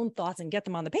into their own thoughts and get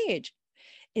them on the page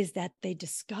is that they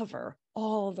discover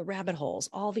all the rabbit holes,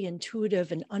 all the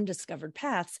intuitive and undiscovered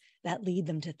paths that lead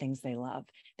them to things they love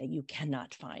that you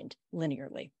cannot find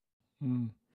linearly.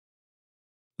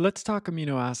 Let's talk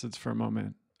amino acids for a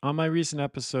moment. On my recent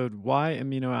episode, Why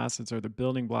Amino Acids Are the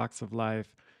Building Blocks of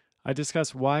Life, I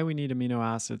discuss why we need amino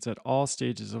acids at all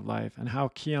stages of life and how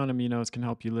Kion aminos can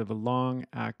help you live a long,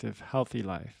 active, healthy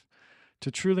life.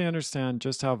 To truly understand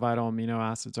just how vital amino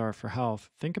acids are for health,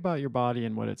 think about your body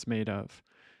and what it's made of.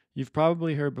 You've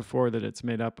probably heard before that it's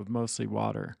made up of mostly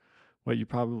water. What you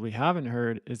probably haven't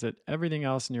heard is that everything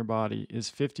else in your body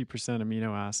is 50%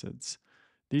 amino acids.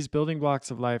 These building blocks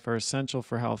of life are essential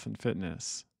for health and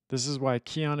fitness. This is why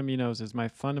Kion Aminos is my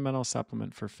fundamental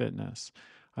supplement for fitness.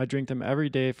 I drink them every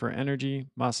day for energy,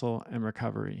 muscle, and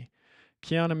recovery.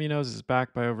 Kion Aminos is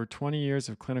backed by over 20 years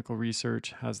of clinical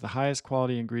research, has the highest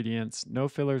quality ingredients, no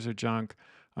fillers or junk,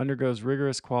 undergoes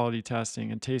rigorous quality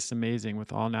testing, and tastes amazing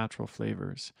with all natural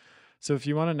flavors. So if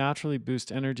you want to naturally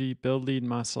boost energy, build lean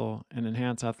muscle, and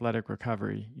enhance athletic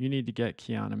recovery, you need to get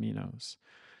Kion Aminos.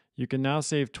 You can now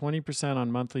save 20%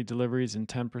 on monthly deliveries and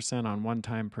 10% on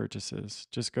one-time purchases.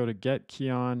 Just go to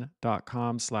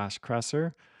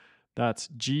getkion.com/Kresser. That's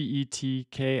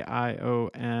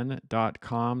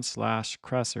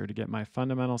GETKION.com/Kresser to get my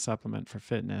fundamental supplement for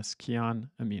fitness, Kion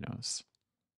Aminos.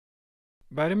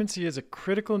 Vitamin C is a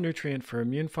critical nutrient for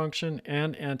immune function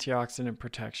and antioxidant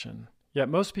protection. Yet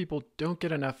most people don't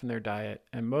get enough in their diet,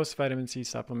 and most vitamin C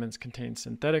supplements contain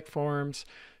synthetic forms,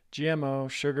 GMO,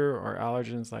 sugar, or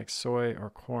allergens like soy or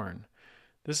corn.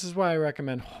 This is why I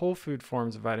recommend whole food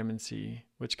forms of vitamin C,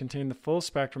 which contain the full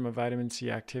spectrum of vitamin C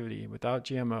activity without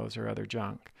GMOs or other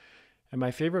junk. And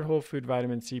my favorite whole food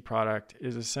vitamin C product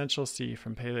is Essential C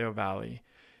from Paleo Valley.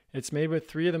 It's made with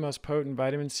 3 of the most potent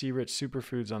vitamin C-rich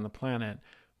superfoods on the planet,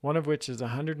 one of which is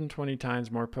 120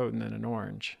 times more potent than an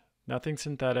orange. Nothing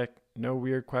synthetic, no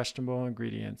weird questionable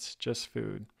ingredients, just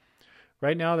food.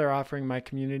 Right now, they're offering my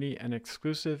community an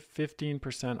exclusive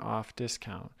 15% off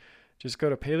discount. Just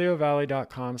go to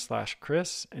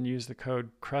paleovalley.com/Chris and use the code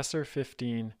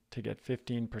Kresser15 to get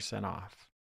 15% off.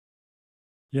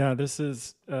 Yeah, this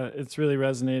is, it's really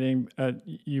resonating. I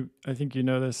think you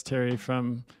know this, Terri,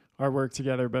 from our work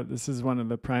together, but this is one of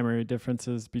the primary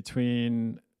differences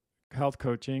between health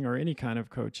coaching or any kind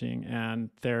of coaching and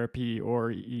therapy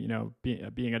or,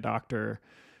 being a doctor.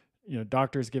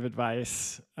 doctors give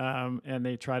advice, and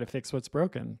they try to fix what's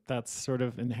broken. That's sort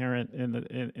of inherent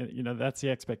that's the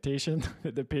expectation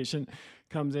that the patient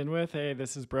comes in with. Hey,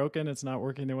 this is broken. It's not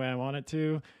working the way I want it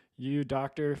to. You,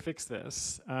 doctor, fix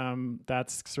this.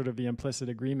 That's sort of the implicit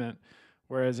agreement.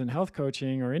 Whereas in health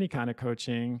coaching or any kind of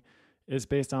coaching is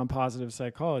based on positive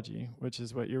psychology, which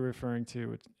is what you're referring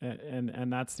to.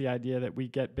 And that's the idea that we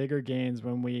get bigger gains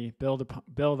when we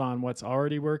build on what's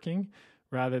already working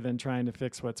rather than trying to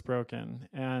fix what's broken.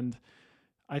 And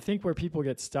I think where people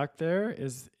get stuck there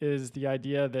is the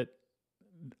idea that,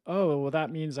 oh, well,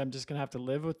 that means I'm just going to have to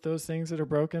live with those things that are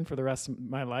broken for the rest of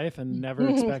my life and never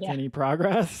expect Yeah. any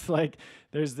progress. Like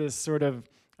there's this sort of,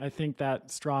 I think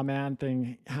that straw man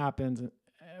thing happens.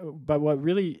 But what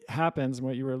really happens, and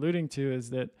what you were alluding to,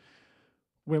 is that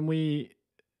when we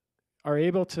are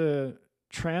able to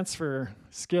transfer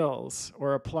skills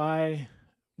or apply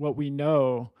what we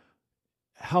know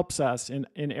helps us in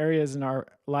areas in our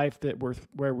life that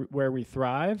where we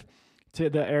thrive to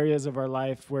the areas of our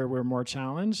life where we're more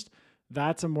challenged,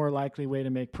 that's a more likely way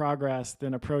to make progress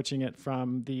than approaching it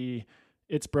from the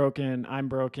it's broken, I'm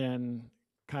broken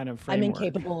kind of I'm framework.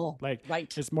 incapable. Like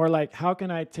Right. it's more like, how can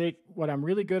I take what I'm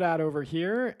really good at over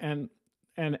here and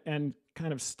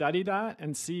kind of study that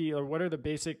and see, or what are the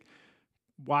basic,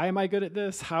 why am I good at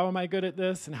this? How am I good at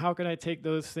this? And how can I take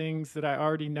those things that I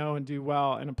already know and do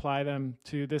well and apply them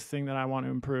to this thing that I want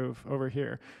to improve over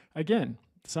here? Again,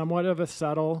 somewhat of a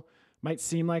subtle, might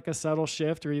seem like a subtle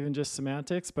shift or even just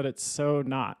semantics, but it's so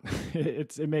not.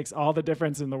 It makes all the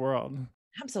difference in the world.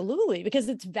 Absolutely, because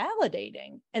it's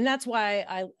validating. And that's why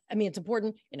I mean, it's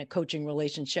important in a coaching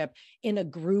relationship, in a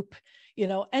group,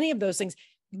 any of those things.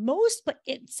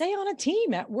 Say on a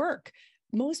team at work,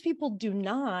 most people do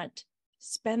not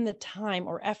spend the time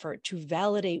or effort to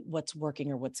validate what's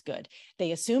working or what's good.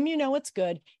 They assume it's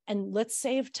good, and let's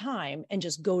save time and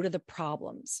just go to the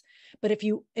problems. But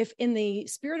if in the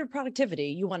spirit of productivity,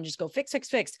 you want to just go fix,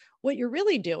 what you're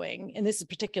really doing, and this is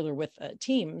particular with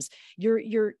teams,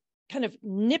 you're kind of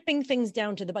nipping things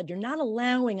down to the bud. You're not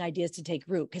allowing ideas to take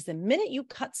root, because the minute you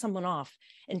cut someone off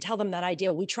and tell them that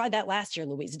idea, we tried that last year,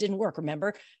 Louise, it didn't work,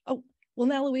 remember? Oh, well,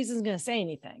 now Louise isn't going to say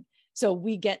anything. So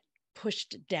we get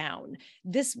pushed down.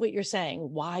 This, what you're saying,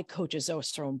 why coaches are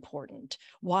so important,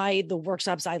 why the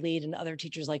workshops I lead and other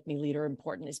teachers like me lead are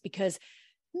important, is because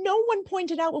no one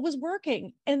pointed out what was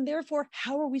working. And therefore,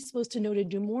 how are we supposed to know to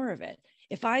do more of it?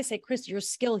 If I say, Chris, your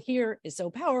skill here is so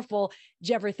powerful, did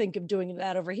you ever think of doing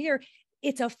that over here?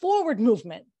 It's a forward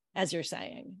movement, as you're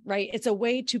saying, right? It's a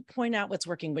way to point out what's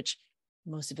working, which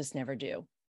most of us never do.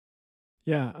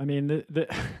 Yeah, I mean,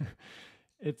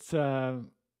 it's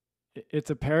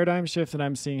a paradigm shift that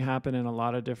I'm seeing happen in a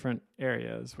lot of different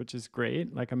areas, which is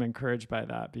great. Like I'm encouraged by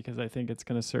that because I think it's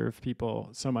going to serve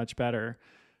people so much better.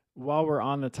 While we're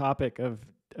on the topic of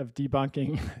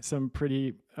debunking some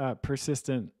pretty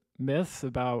persistent myths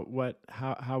about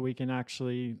how we can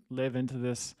actually live into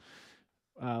this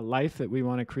life that we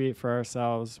want to create for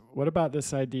ourselves, what about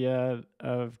this idea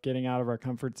of getting out of our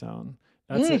comfort zone?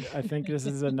 I think this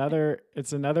is another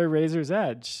razor's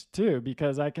edge too,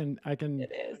 because I can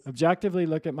objectively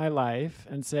look at my life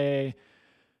and say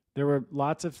there were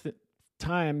lots of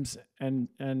times and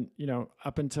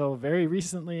up until very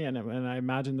recently, and I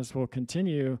imagine this will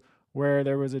continue, where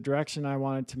there was a direction I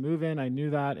wanted to move in. I knew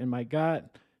that in my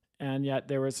gut, and yet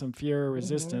there was some fear or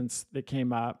resistance that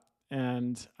came up,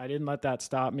 and I didn't let that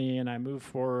stop me, and I moved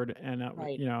forward, and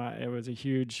it was a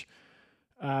huge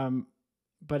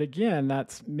but again,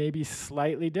 that's maybe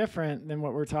slightly different than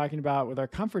what we're talking about with our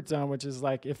comfort zone, which is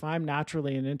like, if I'm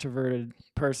naturally an introverted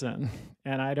person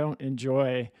and I don't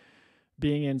enjoy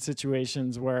being in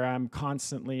situations where I'm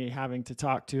constantly having to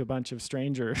talk to a bunch of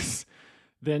strangers,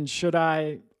 then should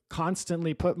I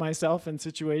constantly put myself in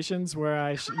situations where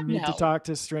I need to talk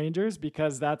to strangers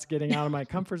because that's getting out of my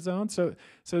comfort zone? So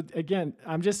again,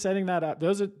 I'm just setting that up.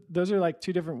 Those are like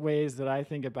two different ways that I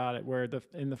think about it, where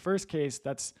in the first case,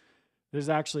 there's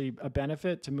actually a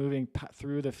benefit to moving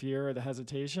through the fear or the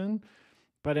hesitation.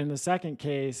 But in the second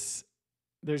case,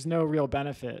 there's no real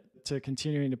benefit to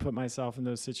continuing to put myself in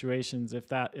those situations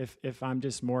if I'm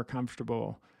just more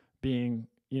comfortable being,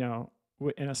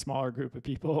 in a smaller group of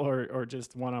people or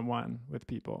just one-on-one with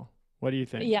people. What do you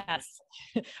think? Yes.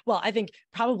 Well, I think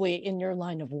probably in your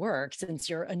line of work,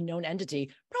 since you're a known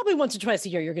entity, probably once or twice a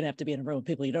year, you're going to have to be in a room with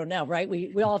people you don't know, right?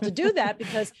 We all have to do that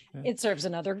because it serves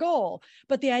another goal.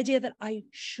 But the idea that I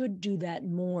should do that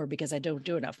more because I don't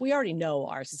do enough. We already know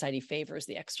our society favors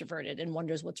the extroverted and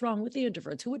wonders what's wrong with the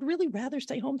introverts who would really rather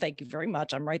stay home. Thank you very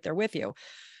much. I'm right there with you.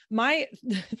 My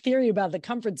theory about the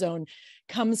comfort zone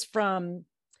comes from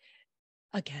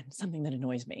again, something that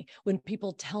annoys me when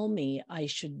people tell me I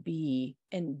should be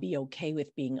and be okay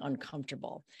with being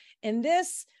uncomfortable. And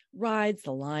this rides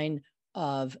the line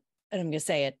of, and I'm going to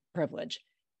say it, privilege,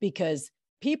 because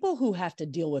people who have to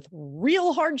deal with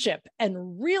real hardship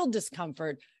and real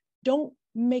discomfort don't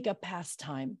make a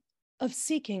pastime of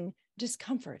seeking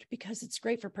discomfort because it's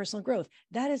great for personal growth.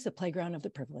 That is the playground of the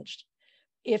privileged.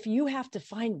 If you have to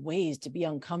find ways to be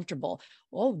uncomfortable,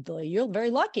 well, you're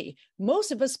very lucky.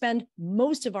 Most of us spend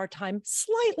most of our time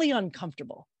slightly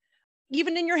uncomfortable,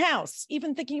 even in your house,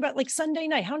 even thinking about like Sunday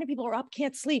night. How many people are up,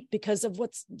 can't sleep because of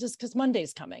what's just because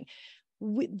Monday's coming?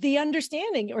 The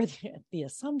understanding or the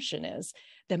assumption is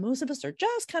that most of us are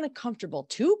just kind of comfortable,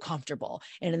 too comfortable.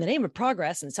 And in the name of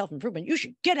progress and self-improvement, you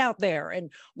should get out there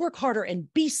and work harder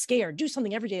and be scared. Do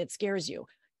something every day that scares you.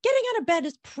 Getting out of bed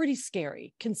is pretty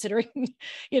scary considering,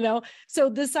 so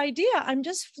this idea, I'm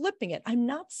just flipping it. I'm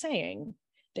not saying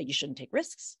that you shouldn't take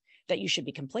risks, that you should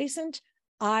be complacent.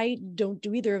 I don't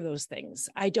do either of those things.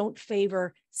 I don't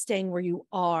favor staying where you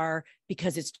are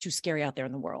because it's too scary out there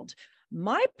in the world.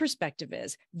 My perspective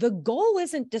is the goal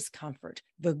isn't discomfort.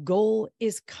 The goal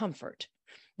is comfort,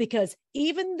 because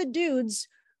even the dudes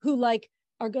who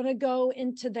are going to go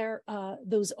into their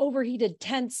those overheated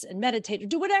tents and meditate or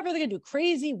do whatever they're going to do,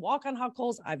 crazy, walk on hot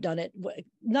coals. I've done it,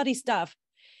 nutty stuff.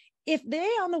 If they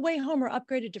on the way home are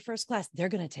upgraded to first class, they're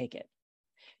going to take it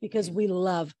because we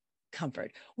love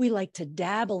comfort. We like to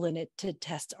dabble in it to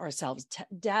test ourselves,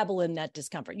 dabble in that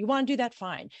discomfort. You want to do that,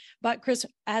 fine. But Chris,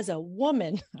 as a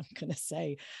woman, I'm going to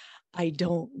say, I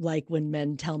don't like when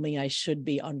men tell me I should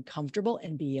be uncomfortable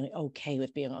and be okay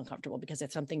with being uncomfortable, because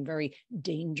it's something very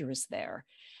dangerous there.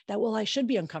 That, well, I should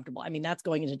be uncomfortable. I mean, that's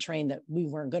going into train that we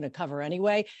weren't going to cover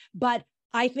anyway. But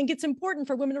I think it's important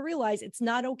for women to realize it's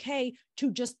not okay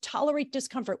to just tolerate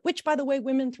discomfort, which, by the way,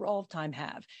 women through all of time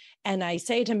have. And I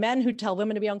say to men who tell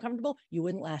women to be uncomfortable, you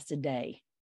wouldn't last a day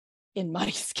in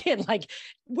my skin. Like,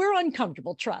 we're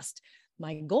uncomfortable, trust.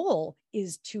 My goal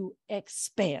is to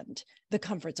expand the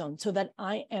comfort zone so that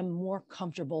I am more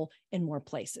comfortable in more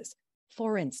places.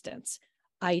 For instance,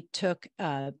 I took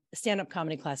a stand-up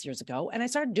comedy class years ago, and I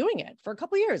started doing it for a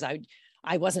couple of years.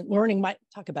 I wasn't learning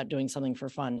talk about doing something for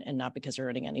fun and not because you're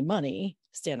earning any money.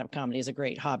 Stand-up comedy is a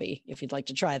great hobby. If you'd like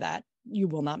to try that, you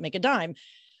will not make a dime.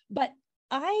 But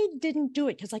I didn't do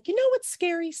it because, what's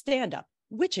scary? Stand-up,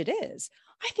 which it is.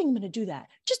 I think I'm going to do that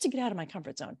just to get out of my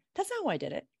comfort zone. That's not why I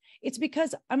did it. It's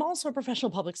because I'm also a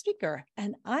professional public speaker,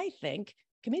 and I think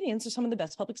comedians are some of the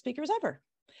best public speakers ever.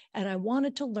 And I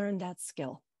wanted to learn that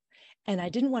skill. And I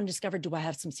didn't want to discover, do I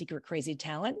have some secret crazy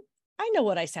talent? I know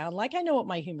what I sound like. I know what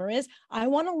my humor is. I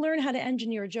want to learn how to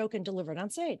engineer a joke and deliver it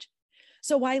on stage.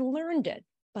 So I learned it.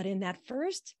 But in that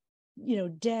first,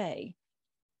 day,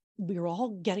 we were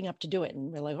all getting up to do it.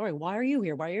 And we're like, all right, why are you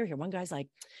here? Why are you here? One guy's like,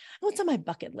 what's on my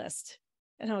bucket list?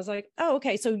 And I was like, oh,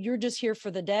 okay. So you're just here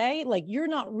for the day? Like, you're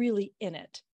not really in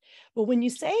it. But when you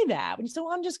say that, when you say,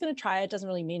 well, I'm just going to try it, doesn't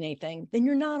really mean anything, then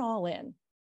you're not all in.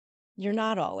 You're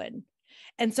not all in.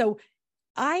 And so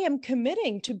I am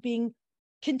committing to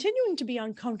continuing to be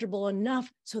uncomfortable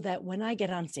enough so that when I get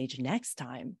on stage next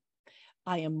time,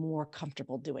 I am more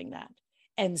comfortable doing that.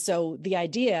 And so the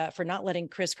idea for not letting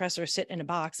Chris Kresser sit in a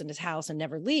box in his house and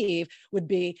never leave would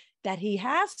be that he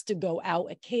has to go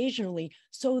out occasionally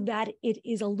so that it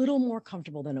is a little more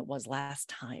comfortable than it was last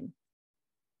time.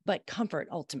 But comfort,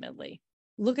 ultimately.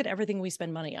 Look at everything we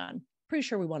spend money on. Pretty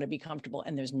sure we want to be comfortable,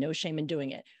 and there's no shame in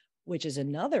doing it, which is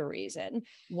another reason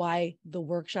why the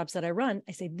workshops that I run,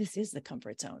 I say, this is the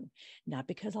comfort zone. Not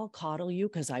because I'll coddle you,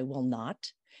 because I will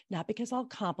not because I'll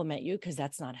compliment you, because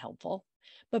that's not helpful,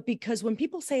 but because when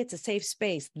people say it's a safe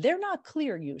space, they're not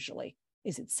clear usually.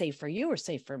 Is it safe for you or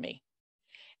safe for me?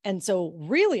 And so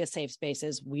really a safe space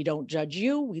is we don't judge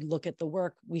you. We look at the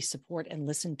work, we support and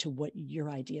listen to what your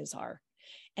ideas are.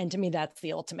 And to me, that's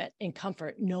the ultimate in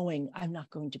comfort, knowing I'm not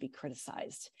going to be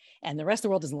criticized. And the rest of the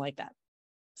world doesn't like that.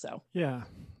 So, yeah.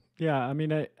 I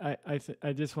mean,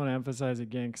 I just want to emphasize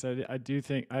again, because I do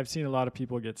think I've seen a lot of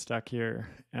people get stuck here,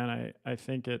 and I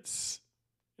think it's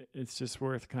just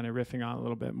worth kind of riffing on a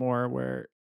little bit more, where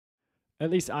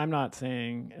at least I'm not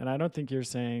saying, and I don't think you're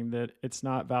saying, that it's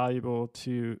not valuable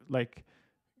to, like,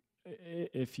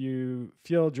 if you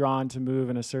feel drawn to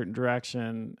move in a certain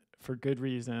direction for good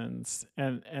reasons,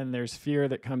 and there's fear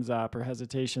that comes up or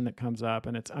hesitation that comes up,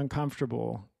 and it's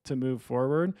uncomfortable to move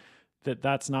forward,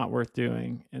 that's not worth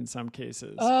doing in some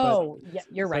cases. Oh, yeah,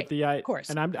 you're right. Of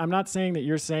course. And I'm not saying that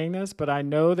you're saying this, but I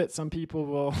know that some people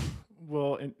will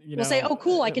we'll say, oh,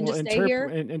 cool, I can just stay here.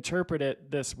 Interpret it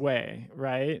this way,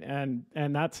 right? And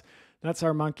that's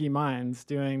our monkey minds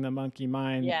doing the monkey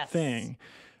mind thing.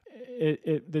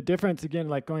 the difference, again,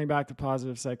 like going back to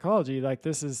positive psychology, like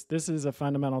this is a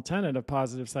fundamental tenet of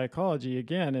positive psychology,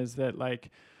 again, is that like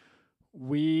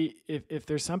if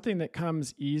there's something that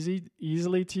comes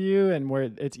easily to you and where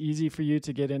it's easy for you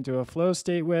to get into a flow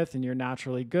state with, and you're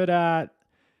naturally good at,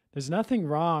 there's nothing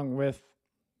wrong with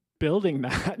building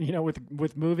that,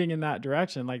 with moving in that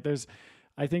direction. Like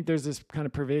I think there's this kind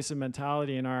of pervasive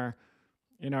mentality in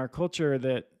our culture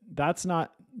that's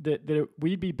not, that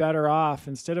we'd be better off,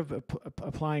 instead of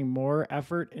applying more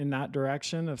effort in that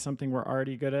direction of something we're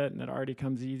already good at and it already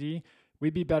comes easy,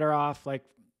 we'd be better off like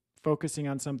focusing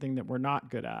on something that we're not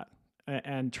good at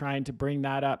and trying to bring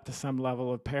that up to some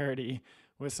level of parity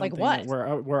with something like what?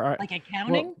 that we're like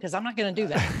accounting? Because I'm not going to do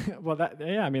that. well,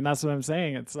 I mean, that's what I'm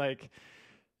saying. It's like,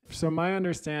 so my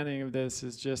understanding of this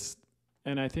is just,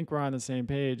 and I think we're on the same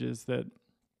page, is that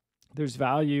there's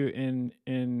value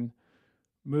in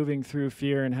moving through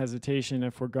fear and hesitation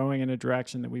if we're going in a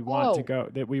direction that we want to go,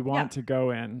 to go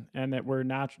in, and that we're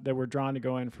drawn to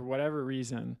go in for whatever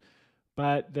reason.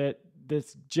 But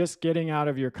that's just getting out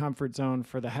of your comfort zone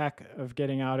for the heck of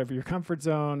getting out of your comfort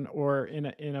zone, or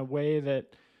in a way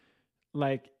that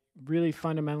like really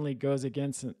fundamentally goes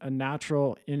against a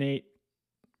natural innate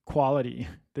quality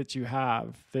that you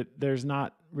have, that there's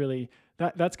not really,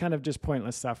 that's kind of just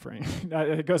pointless suffering.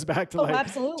 It goes back to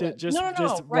absolutely. just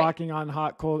right. walking on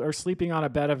hot, cold, or sleeping on a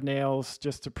bed of nails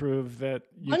just to prove that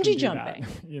you bungee can do jumping,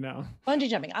 that, bungee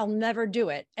jumping. I'll never do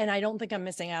it. And I don't think I'm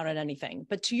missing out on anything,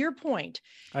 but to your point,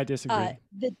 I disagree.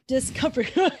 The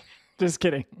discomfort. Just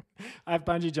kidding. I've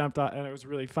bungee jumped and it was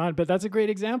really fun, but that's a great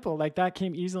example. Like that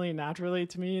came easily and naturally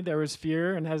to me. There was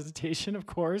fear and hesitation, of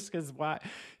course, because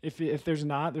if there's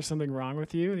something wrong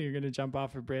with you and you're going to jump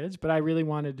off a bridge, but I really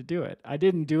wanted to do it. I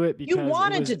didn't do it because you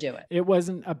wanted to do it. It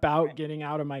wasn't about getting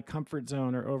out of my comfort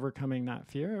zone or overcoming that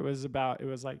fear. It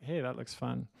was like, hey, that looks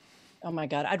fun. Oh my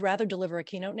God, I'd rather deliver a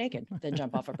keynote naked than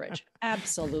jump off a bridge.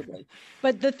 Absolutely.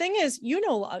 But the thing is,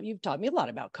 you've taught me a lot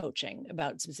about coaching,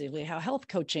 about specifically how health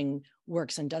coaching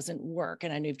works and doesn't work.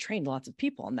 And I know you've trained lots of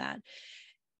people on that.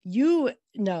 You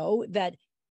know that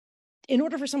in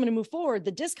order for someone to move forward,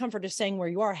 the discomfort of staying where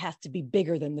you are has to be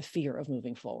bigger than the fear of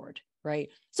moving forward, right?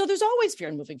 So there's always fear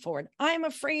in moving forward. I'm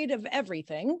afraid of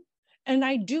everything, and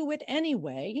I do it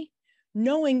anyway,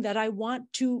 knowing that I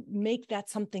want to make that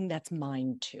something that's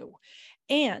mine too.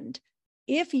 And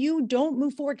if you don't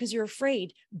move forward because you're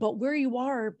afraid, but where you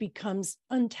are becomes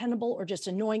untenable or just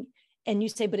annoying, and you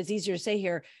say, but it's easier to stay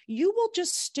here, you will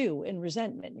just stew in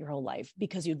resentment your whole life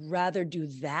because you'd rather do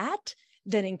that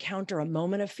than encounter a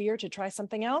moment of fear to try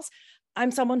something else.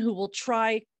 I'm someone who will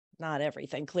try, not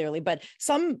everything clearly, but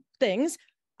some things.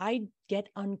 I get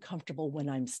uncomfortable when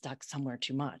I'm stuck somewhere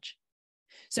too much.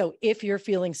 So if you're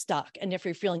feeling stuck and if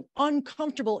you're feeling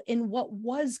uncomfortable in what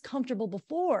was comfortable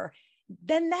before,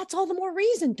 then that's all the more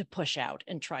reason to push out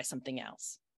and try something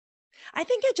else. I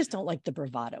think I just don't like the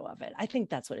bravado of it. I think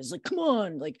that's what it is. Like, come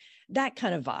on, like that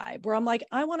kind of vibe where I'm like,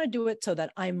 I want to do it so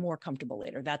that I'm more comfortable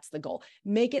later. That's the goal.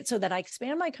 Make it so that I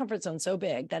expand my comfort zone so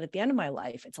big that at the end of my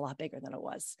life, it's a lot bigger than it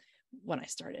was when I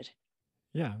started.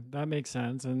 Yeah, that makes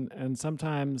sense. And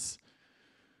sometimes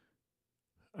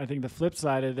I think the flip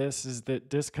side of this is that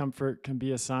discomfort can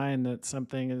be a sign that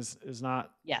something is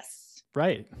not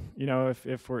right.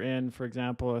 If we're in, for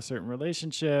example, a certain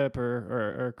relationship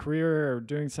or a career or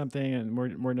doing something and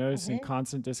we're noticing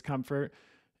constant discomfort,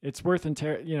 it's worth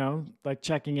like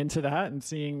checking into that and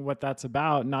seeing what that's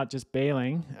about, not just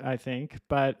bailing, I think.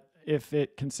 But if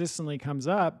it consistently comes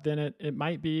up, then it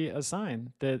might be a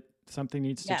sign that something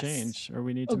needs to change or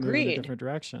we need to move in a different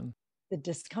direction. The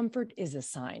discomfort is a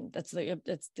sign. That's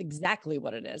exactly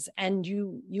what it is. And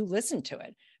you listen to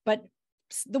it, but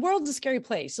the world's a scary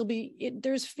place.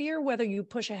 There's fear whether you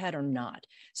push ahead or not.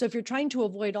 So if you're trying to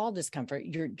avoid all discomfort,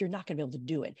 you're not going to be able to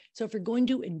do it. So if you're going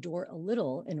to endure a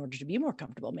little in order to be more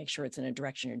comfortable, make sure it's in a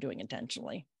direction you're doing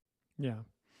intentionally. Yeah.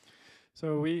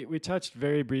 So we touched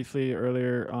very briefly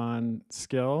earlier on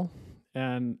skill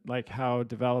and like how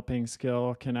developing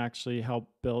skill can actually help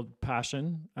build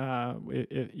passion,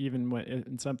 even when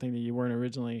in something that you weren't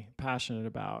originally passionate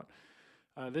about.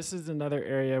 This is another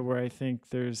area where I think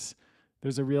there's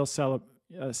a real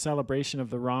celebration of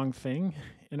the wrong thing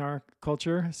in our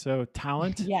culture. So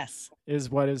talent is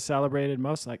what is celebrated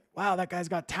most. Like, wow, that guy's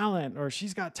got talent, or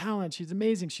she's got talent. She's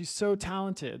amazing. She's so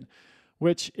talented,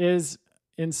 which is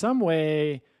in some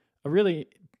way a really,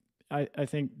 I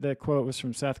think the quote was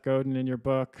from Seth Godin in your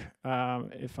book.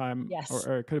 If I'm,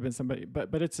 or it could have been somebody,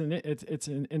 but it's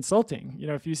an insulting.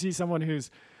 If you see someone who's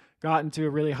gotten to a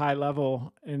really high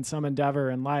level in some endeavor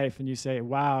in life and you say,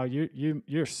 wow,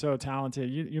 you're so talented.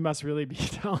 You must really be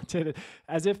talented,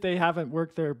 as if they haven't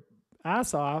worked their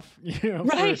ass off,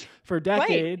 Right. for Right.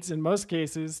 decades in most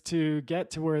cases to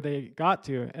get to where they got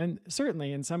to. And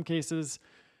certainly in some cases,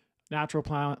 natural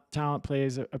talent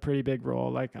plays a pretty big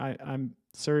role. Like I'm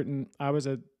certain I was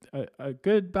a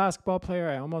good basketball player.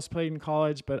 I almost played in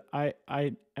college, but I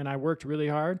worked really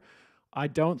hard. I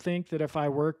don't think that if I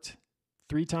worked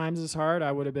 3 times as hard,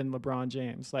 I would have been LeBron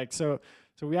James. So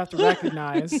we have to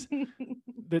recognize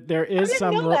that there I is didn't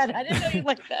some know that. I didn't know you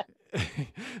like that.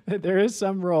 that there is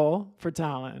some role for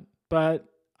talent, but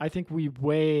I think we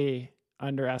way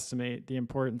underestimate the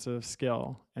importance of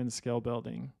skill and skill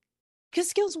building. Because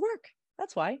skills work.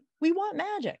 That's why we want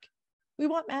magic. We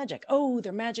want magic. Oh,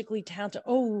 they're magically talented.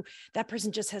 Oh, that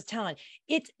person just has talent.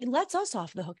 It lets us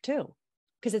off the hook too,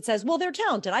 because it says, well, they're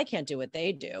talented. I can't do what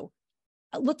they do.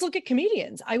 Let's look at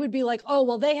comedians. I would be like, oh,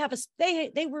 well,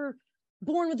 they were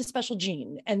born with a special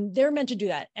gene and they're meant to do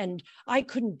that. And I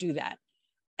couldn't do that.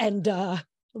 And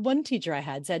one teacher I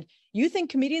had said, you think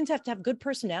comedians have to have good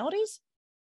personalities?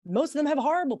 Most of them have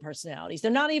horrible personalities.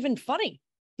 They're not even funny.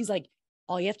 He's like,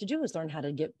 all you have to do is learn how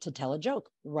to get to tell a joke,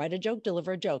 write a joke,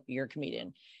 deliver a joke. You're a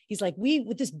comedian. He's like, we,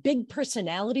 with this big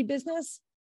personality business,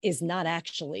 is not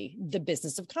actually the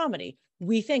business of comedy.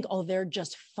 We think, oh, they're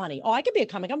just funny. Oh, I could be a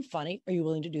comic. I'm funny. Are you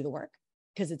willing to do the work?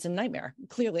 Because it's a nightmare,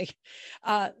 clearly.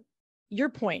 Your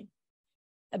point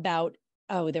about,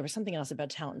 oh, there was something else about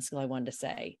talent and skill I wanted to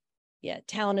say. Yeah,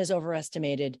 talent is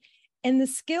overestimated. And the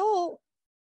skill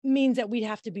means that we'd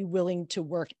have to be willing to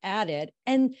work at it.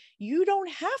 And you don't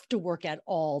have to work at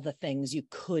all the things you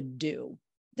could do.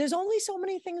 There's only so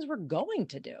many things we're going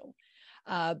to do.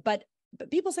 But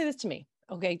people say this to me.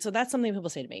 Okay, so that's something people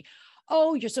say to me.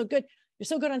 Oh, you're so good. You're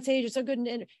so good on stage. You're so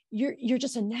good. You're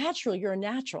just a natural. You're a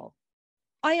natural.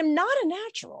 I am not a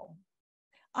natural.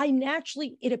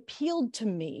 It appealed to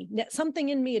me, something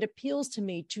in me, it appeals to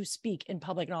me to speak in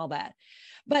public and all that.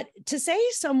 But to say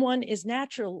someone is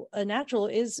a natural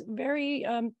is very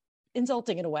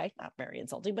insulting in a way, not very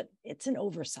insulting, but it's an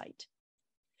oversight.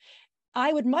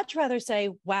 I would much rather say,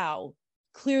 wow,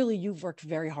 clearly you've worked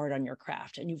very hard on your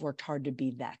craft and you've worked hard to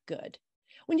be that good.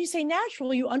 When you say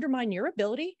natural, you undermine your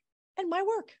ability and my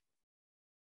work.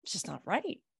 It's just not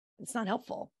right. It's not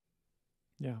helpful.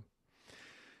 Yeah.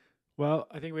 Well,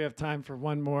 I think we have time for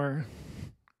one more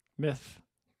myth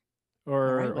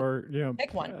or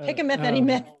pick one. Pick a myth, any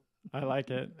myth. I like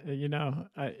it.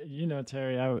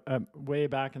 Terri, I way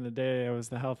back in the day, I was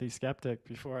the healthy skeptic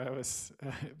before it was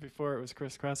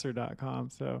Kresser.com.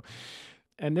 So,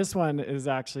 and this one is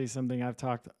actually something I've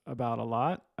talked about a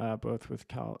lot, both with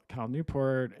Cal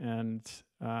Newport and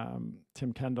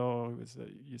Tim Kendall, who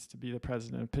used to be the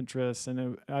president of Pinterest.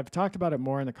 And I've talked about it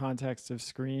more in the context of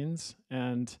screens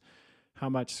and how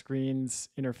much screens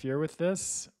interfere with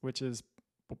this, which is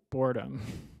boredom.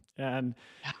 And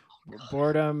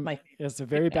boredom is a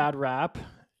very bad rap,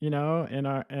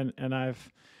 and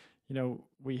I've,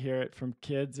 we hear it from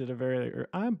kids at a very,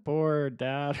 I'm bored,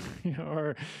 Dad,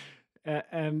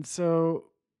 and so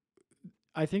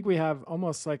I think we have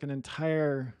almost like an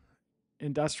entire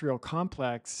industrial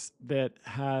complex that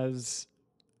has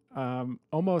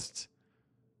almost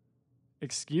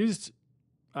excused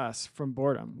us from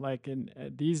boredom. Like in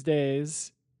these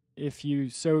days, if you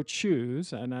so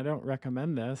choose, and I don't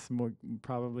recommend this, and we'll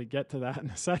probably get to that in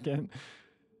a second,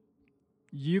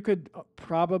 you could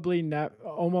probably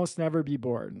almost never be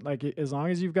bored. Like as long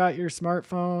as you've got your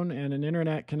smartphone and an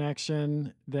internet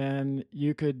connection, then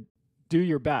you could do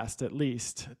your best at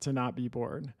least to not be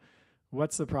bored.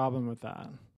 What's the problem with that?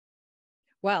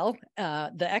 Well,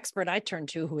 the expert I turned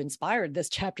to who inspired this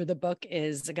chapter of the book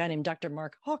is a guy named Dr.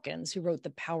 Mark Hawkins, who wrote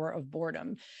The Power of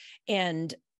Boredom.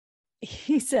 And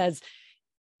he says,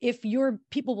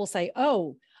 people will say,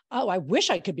 oh, I wish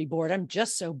I could be bored. I'm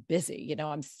just so busy.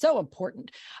 I'm so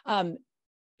important.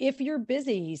 If you're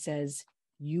busy, he says,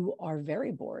 you are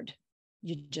very bored.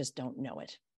 You just don't know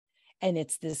it. And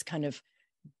it's this kind of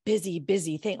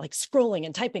busy thing, like scrolling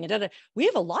and typing and we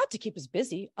have a lot to keep us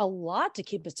busy, a lot to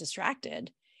keep us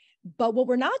distracted. But what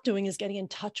we're not doing is getting in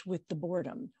touch with the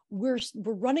boredom. We're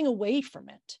running away from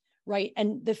it, right?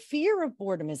 And the fear of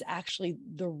boredom is actually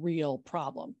the real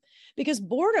problem, because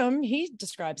boredom, he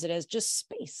describes it as just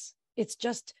space. It's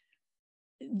just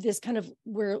this kind of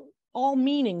where all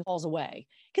meaning falls away,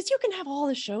 because you can have all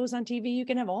the shows on TV, you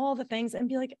can have all the things and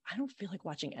be like, I don't feel like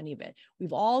watching any of it.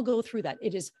 We've all go through that.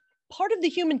 It is part of the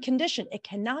human condition. It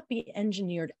cannot be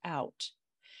engineered out.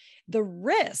 The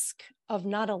risk of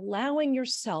not allowing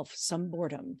yourself some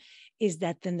boredom is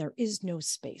that then there is no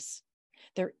space.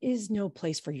 There is no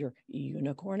place for your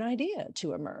unicorn idea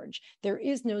to emerge. There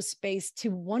is no space to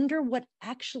wonder what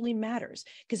actually matters.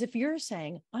 Because if you're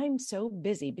saying, I'm so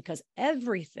busy because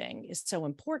everything is so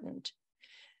important,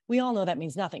 we all know that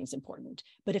means nothing's important.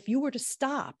 But if you were to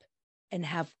stop and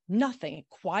have nothing,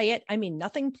 quiet, I mean,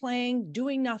 nothing playing,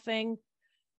 doing nothing,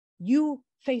 you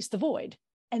face the void.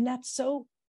 And that's so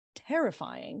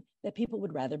terrifying that people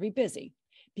would rather be busy.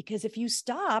 Because if you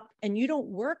stop and you don't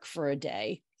work for a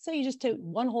day, say you just take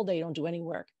one whole day, you don't do any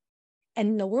work,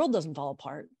 and the world doesn't fall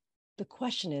apart, the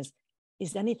question is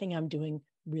anything I'm doing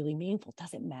really meaningful?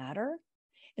 Does it matter?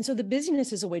 And so the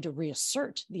busyness is a way to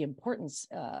reassert the importance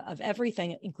of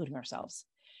everything, including ourselves.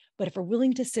 But if we're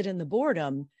willing to sit in the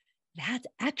boredom, that's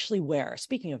actually where,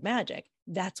 speaking of magic,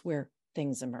 that's where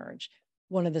things emerge.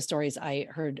 One of the stories I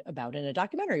heard about in a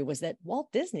documentary was that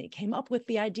Walt Disney came up with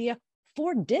the idea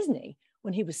for Disney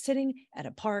when he was sitting at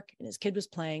a park and his kid was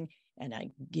playing,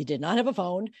 and he did not have a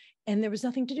phone and there was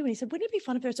nothing to do. And he said, wouldn't it be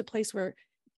fun if there's a place where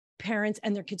parents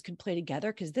and their kids could play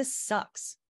together? Because this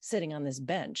sucks sitting on this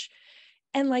bench.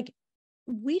 And like,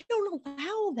 we don't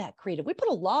allow that creative. We put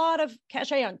a lot of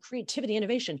cachet on creativity,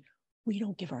 innovation. We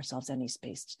don't give ourselves any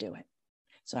space to do it.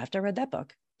 So after I read that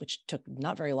book, which took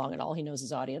not very long at all, he knows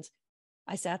his audience,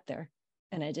 I sat there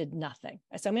and I did nothing.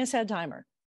 I said, I'm going to set a timer.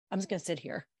 I'm just going to sit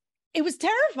here. It was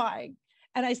terrifying.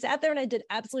 And I sat there and I did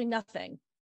absolutely nothing.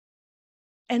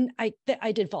 And I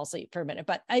did fall asleep for a minute,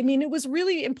 but I mean, it was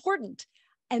really important.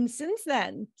 And since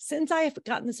then, since I have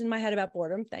gotten this in my head about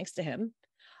boredom, thanks to him,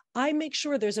 I make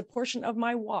sure there's a portion of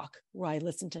my walk where I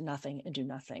listen to nothing and do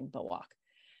nothing but walk.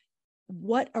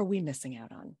 What are we missing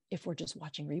out on if we're just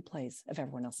watching replays of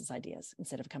everyone else's ideas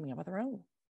instead of coming up with our own?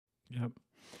 Yep.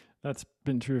 That's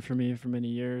been true for me for many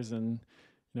years. And,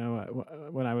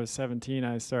 when I was 17,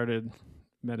 I started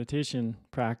meditation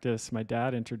practice. My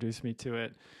dad introduced me to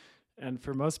it. And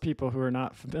for most people who are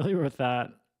not familiar with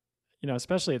that,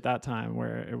 especially at that time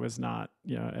where it was not,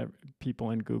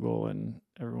 people in Google and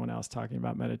everyone else talking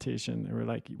about meditation, they were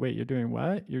like, wait, you're doing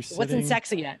what? You're sitting. It wasn't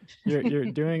sexy yet. you're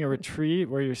doing a retreat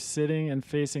where you're sitting and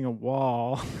facing a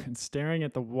wall and staring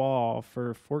at the wall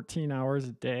for 14 hours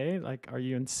a day. Like, are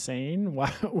you insane?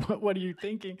 What are you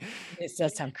thinking? It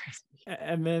does sound crazy.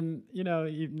 And then,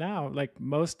 now, like,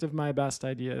 most of my best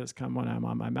ideas come when I'm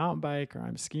on my mountain bike or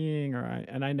I'm skiing,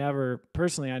 I never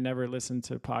listen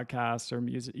to podcasts or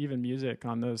music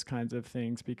on those kinds of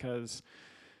things, because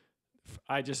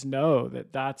I just know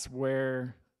that that's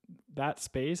where that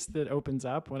space that opens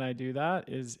up when I do that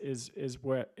is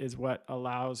what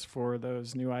allows for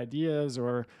those new ideas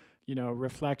or,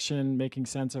 reflection, making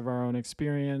sense of our own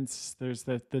experience. There's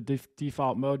the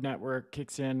default mode network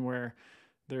kicks in where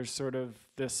there's sort of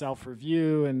the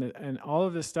self-review and all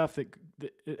of this stuff that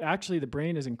actually the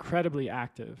brain is incredibly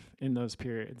active in those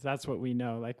periods. That's what we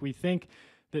know. Like, we think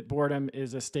that boredom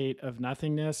is a state of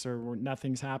nothingness or where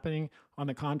nothing's happening. On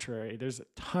the contrary, there's a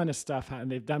ton of stuff,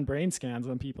 and they've done brain scans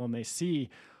on people and they see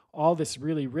all this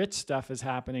really rich stuff is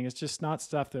happening. It's just not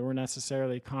stuff that we're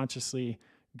necessarily consciously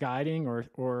guiding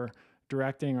or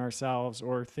directing ourselves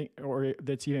or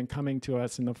that's even coming to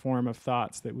us in the form of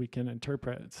thoughts that we can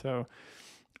interpret. So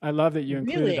I love that you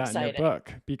included Really that exciting. in your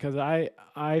book, because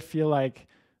I feel like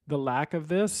the lack of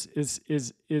this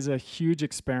is a huge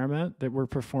experiment that we're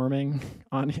performing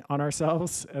on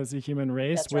ourselves as a human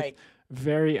race. That's with right.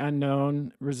 very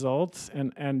unknown results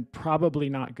and probably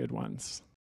not good ones.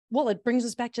 Well, it brings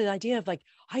us back to the idea of like,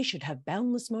 I should have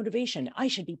boundless motivation. I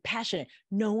should be passionate.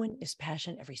 No one is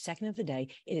passionate every second of the day.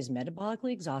 It is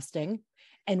metabolically exhausting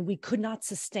and we could not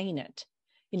sustain it.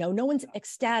 No one's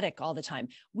ecstatic all the time.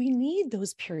 We need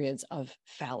those periods of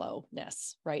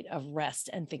fallowness, right? Of rest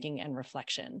and thinking and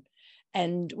reflection.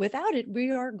 And without it,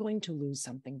 we are going to lose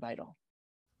something vital.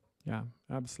 Yeah,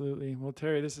 absolutely. Well,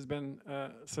 Terri, this has been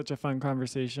such a fun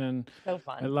conversation. So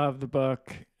fun. I love the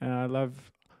book. I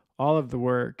love all of the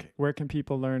work. Where can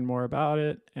people learn more about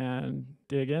it and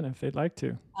dig in if they'd like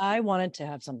to? I wanted to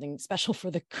have something special for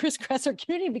the Chris Kresser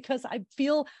community because I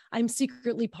feel I'm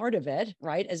secretly part of it,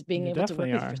 right? As being able to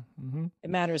work with Chris. Mm-hmm. It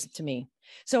matters to me.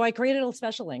 So I created a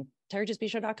special link,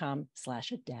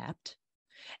 territrespicio.com/adapt.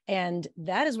 And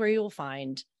that is where you will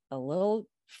find a little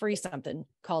free something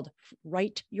called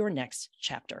Write Your Next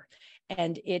Chapter.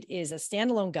 And it is a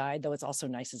standalone guide, though it's also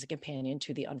nice as a companion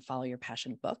to the Unfollow Your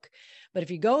Passion book. But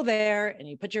if you go there and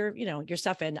you put your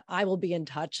stuff in, I will be in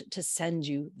touch to send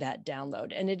you that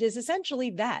download. And it is essentially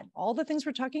that, all the things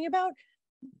we're talking about,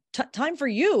 time for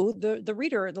you, the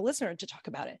reader, the listener, to talk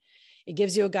about it. It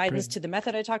gives you a guidance to the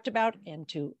method I talked about and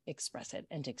to express it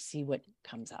and to see what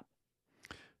comes up.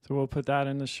 So we'll put that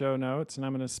in the show notes, and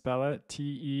I'm going to spell it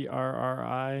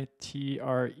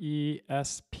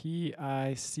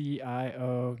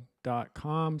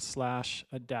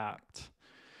TerriTrespicio.com/adapt.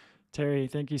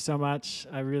 Terri, thank you so much.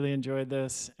 I really enjoyed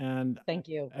this. And Thank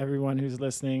you. everyone who's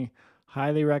listening,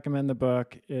 highly recommend the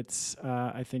book. It's,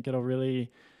 I think it'll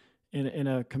really, in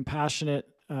a compassionate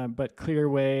but clear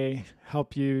way,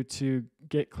 help you to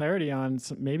get clarity on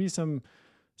maybe some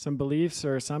beliefs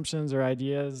or assumptions or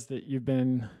ideas that you've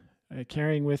been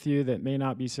carrying with you that may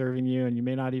not be serving you, and you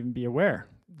may not even be aware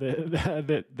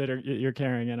that you're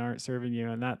carrying and aren't serving you.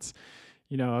 And that's,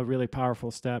 a really powerful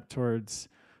step towards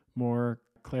more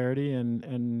clarity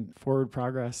and forward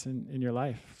progress in your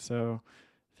life. So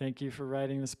thank you for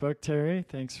writing this book, Terri.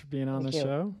 Thanks for being on the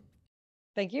show.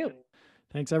 Thank you.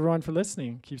 Thanks everyone for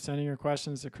listening. Keep sending your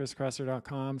questions to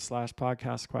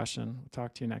KresserCom/podcast question. We'll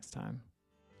talk to you next time.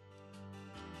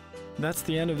 That's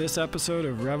the end of this episode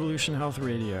of Revolution Health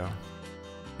Radio.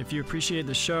 If you appreciate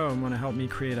the show and want to help me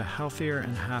create a healthier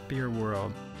and happier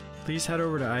world, please head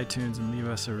over to iTunes and leave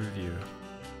us a review.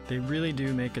 They really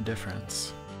do make a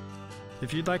difference.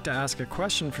 If you'd like to ask a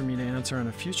question for me to answer on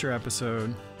a future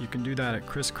episode, you can do that at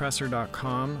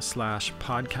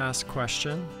KrisKresser.com/podcast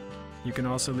question. You can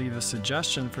also leave a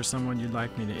suggestion for someone you'd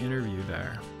like me to interview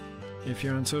there. If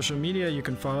you're on social media, you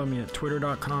can follow me at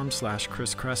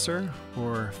twitter.com/KrisKresser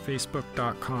or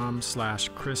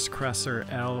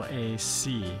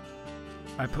facebook.com/KrisKresserLAC.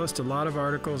 I post a lot of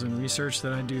articles and research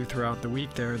that I do throughout the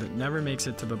week there that never makes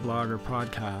it to the blog or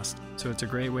podcast, so it's a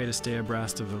great way to stay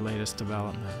abreast of the latest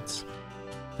developments.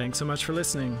 Thanks so much for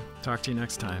listening. Talk to you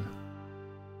next time.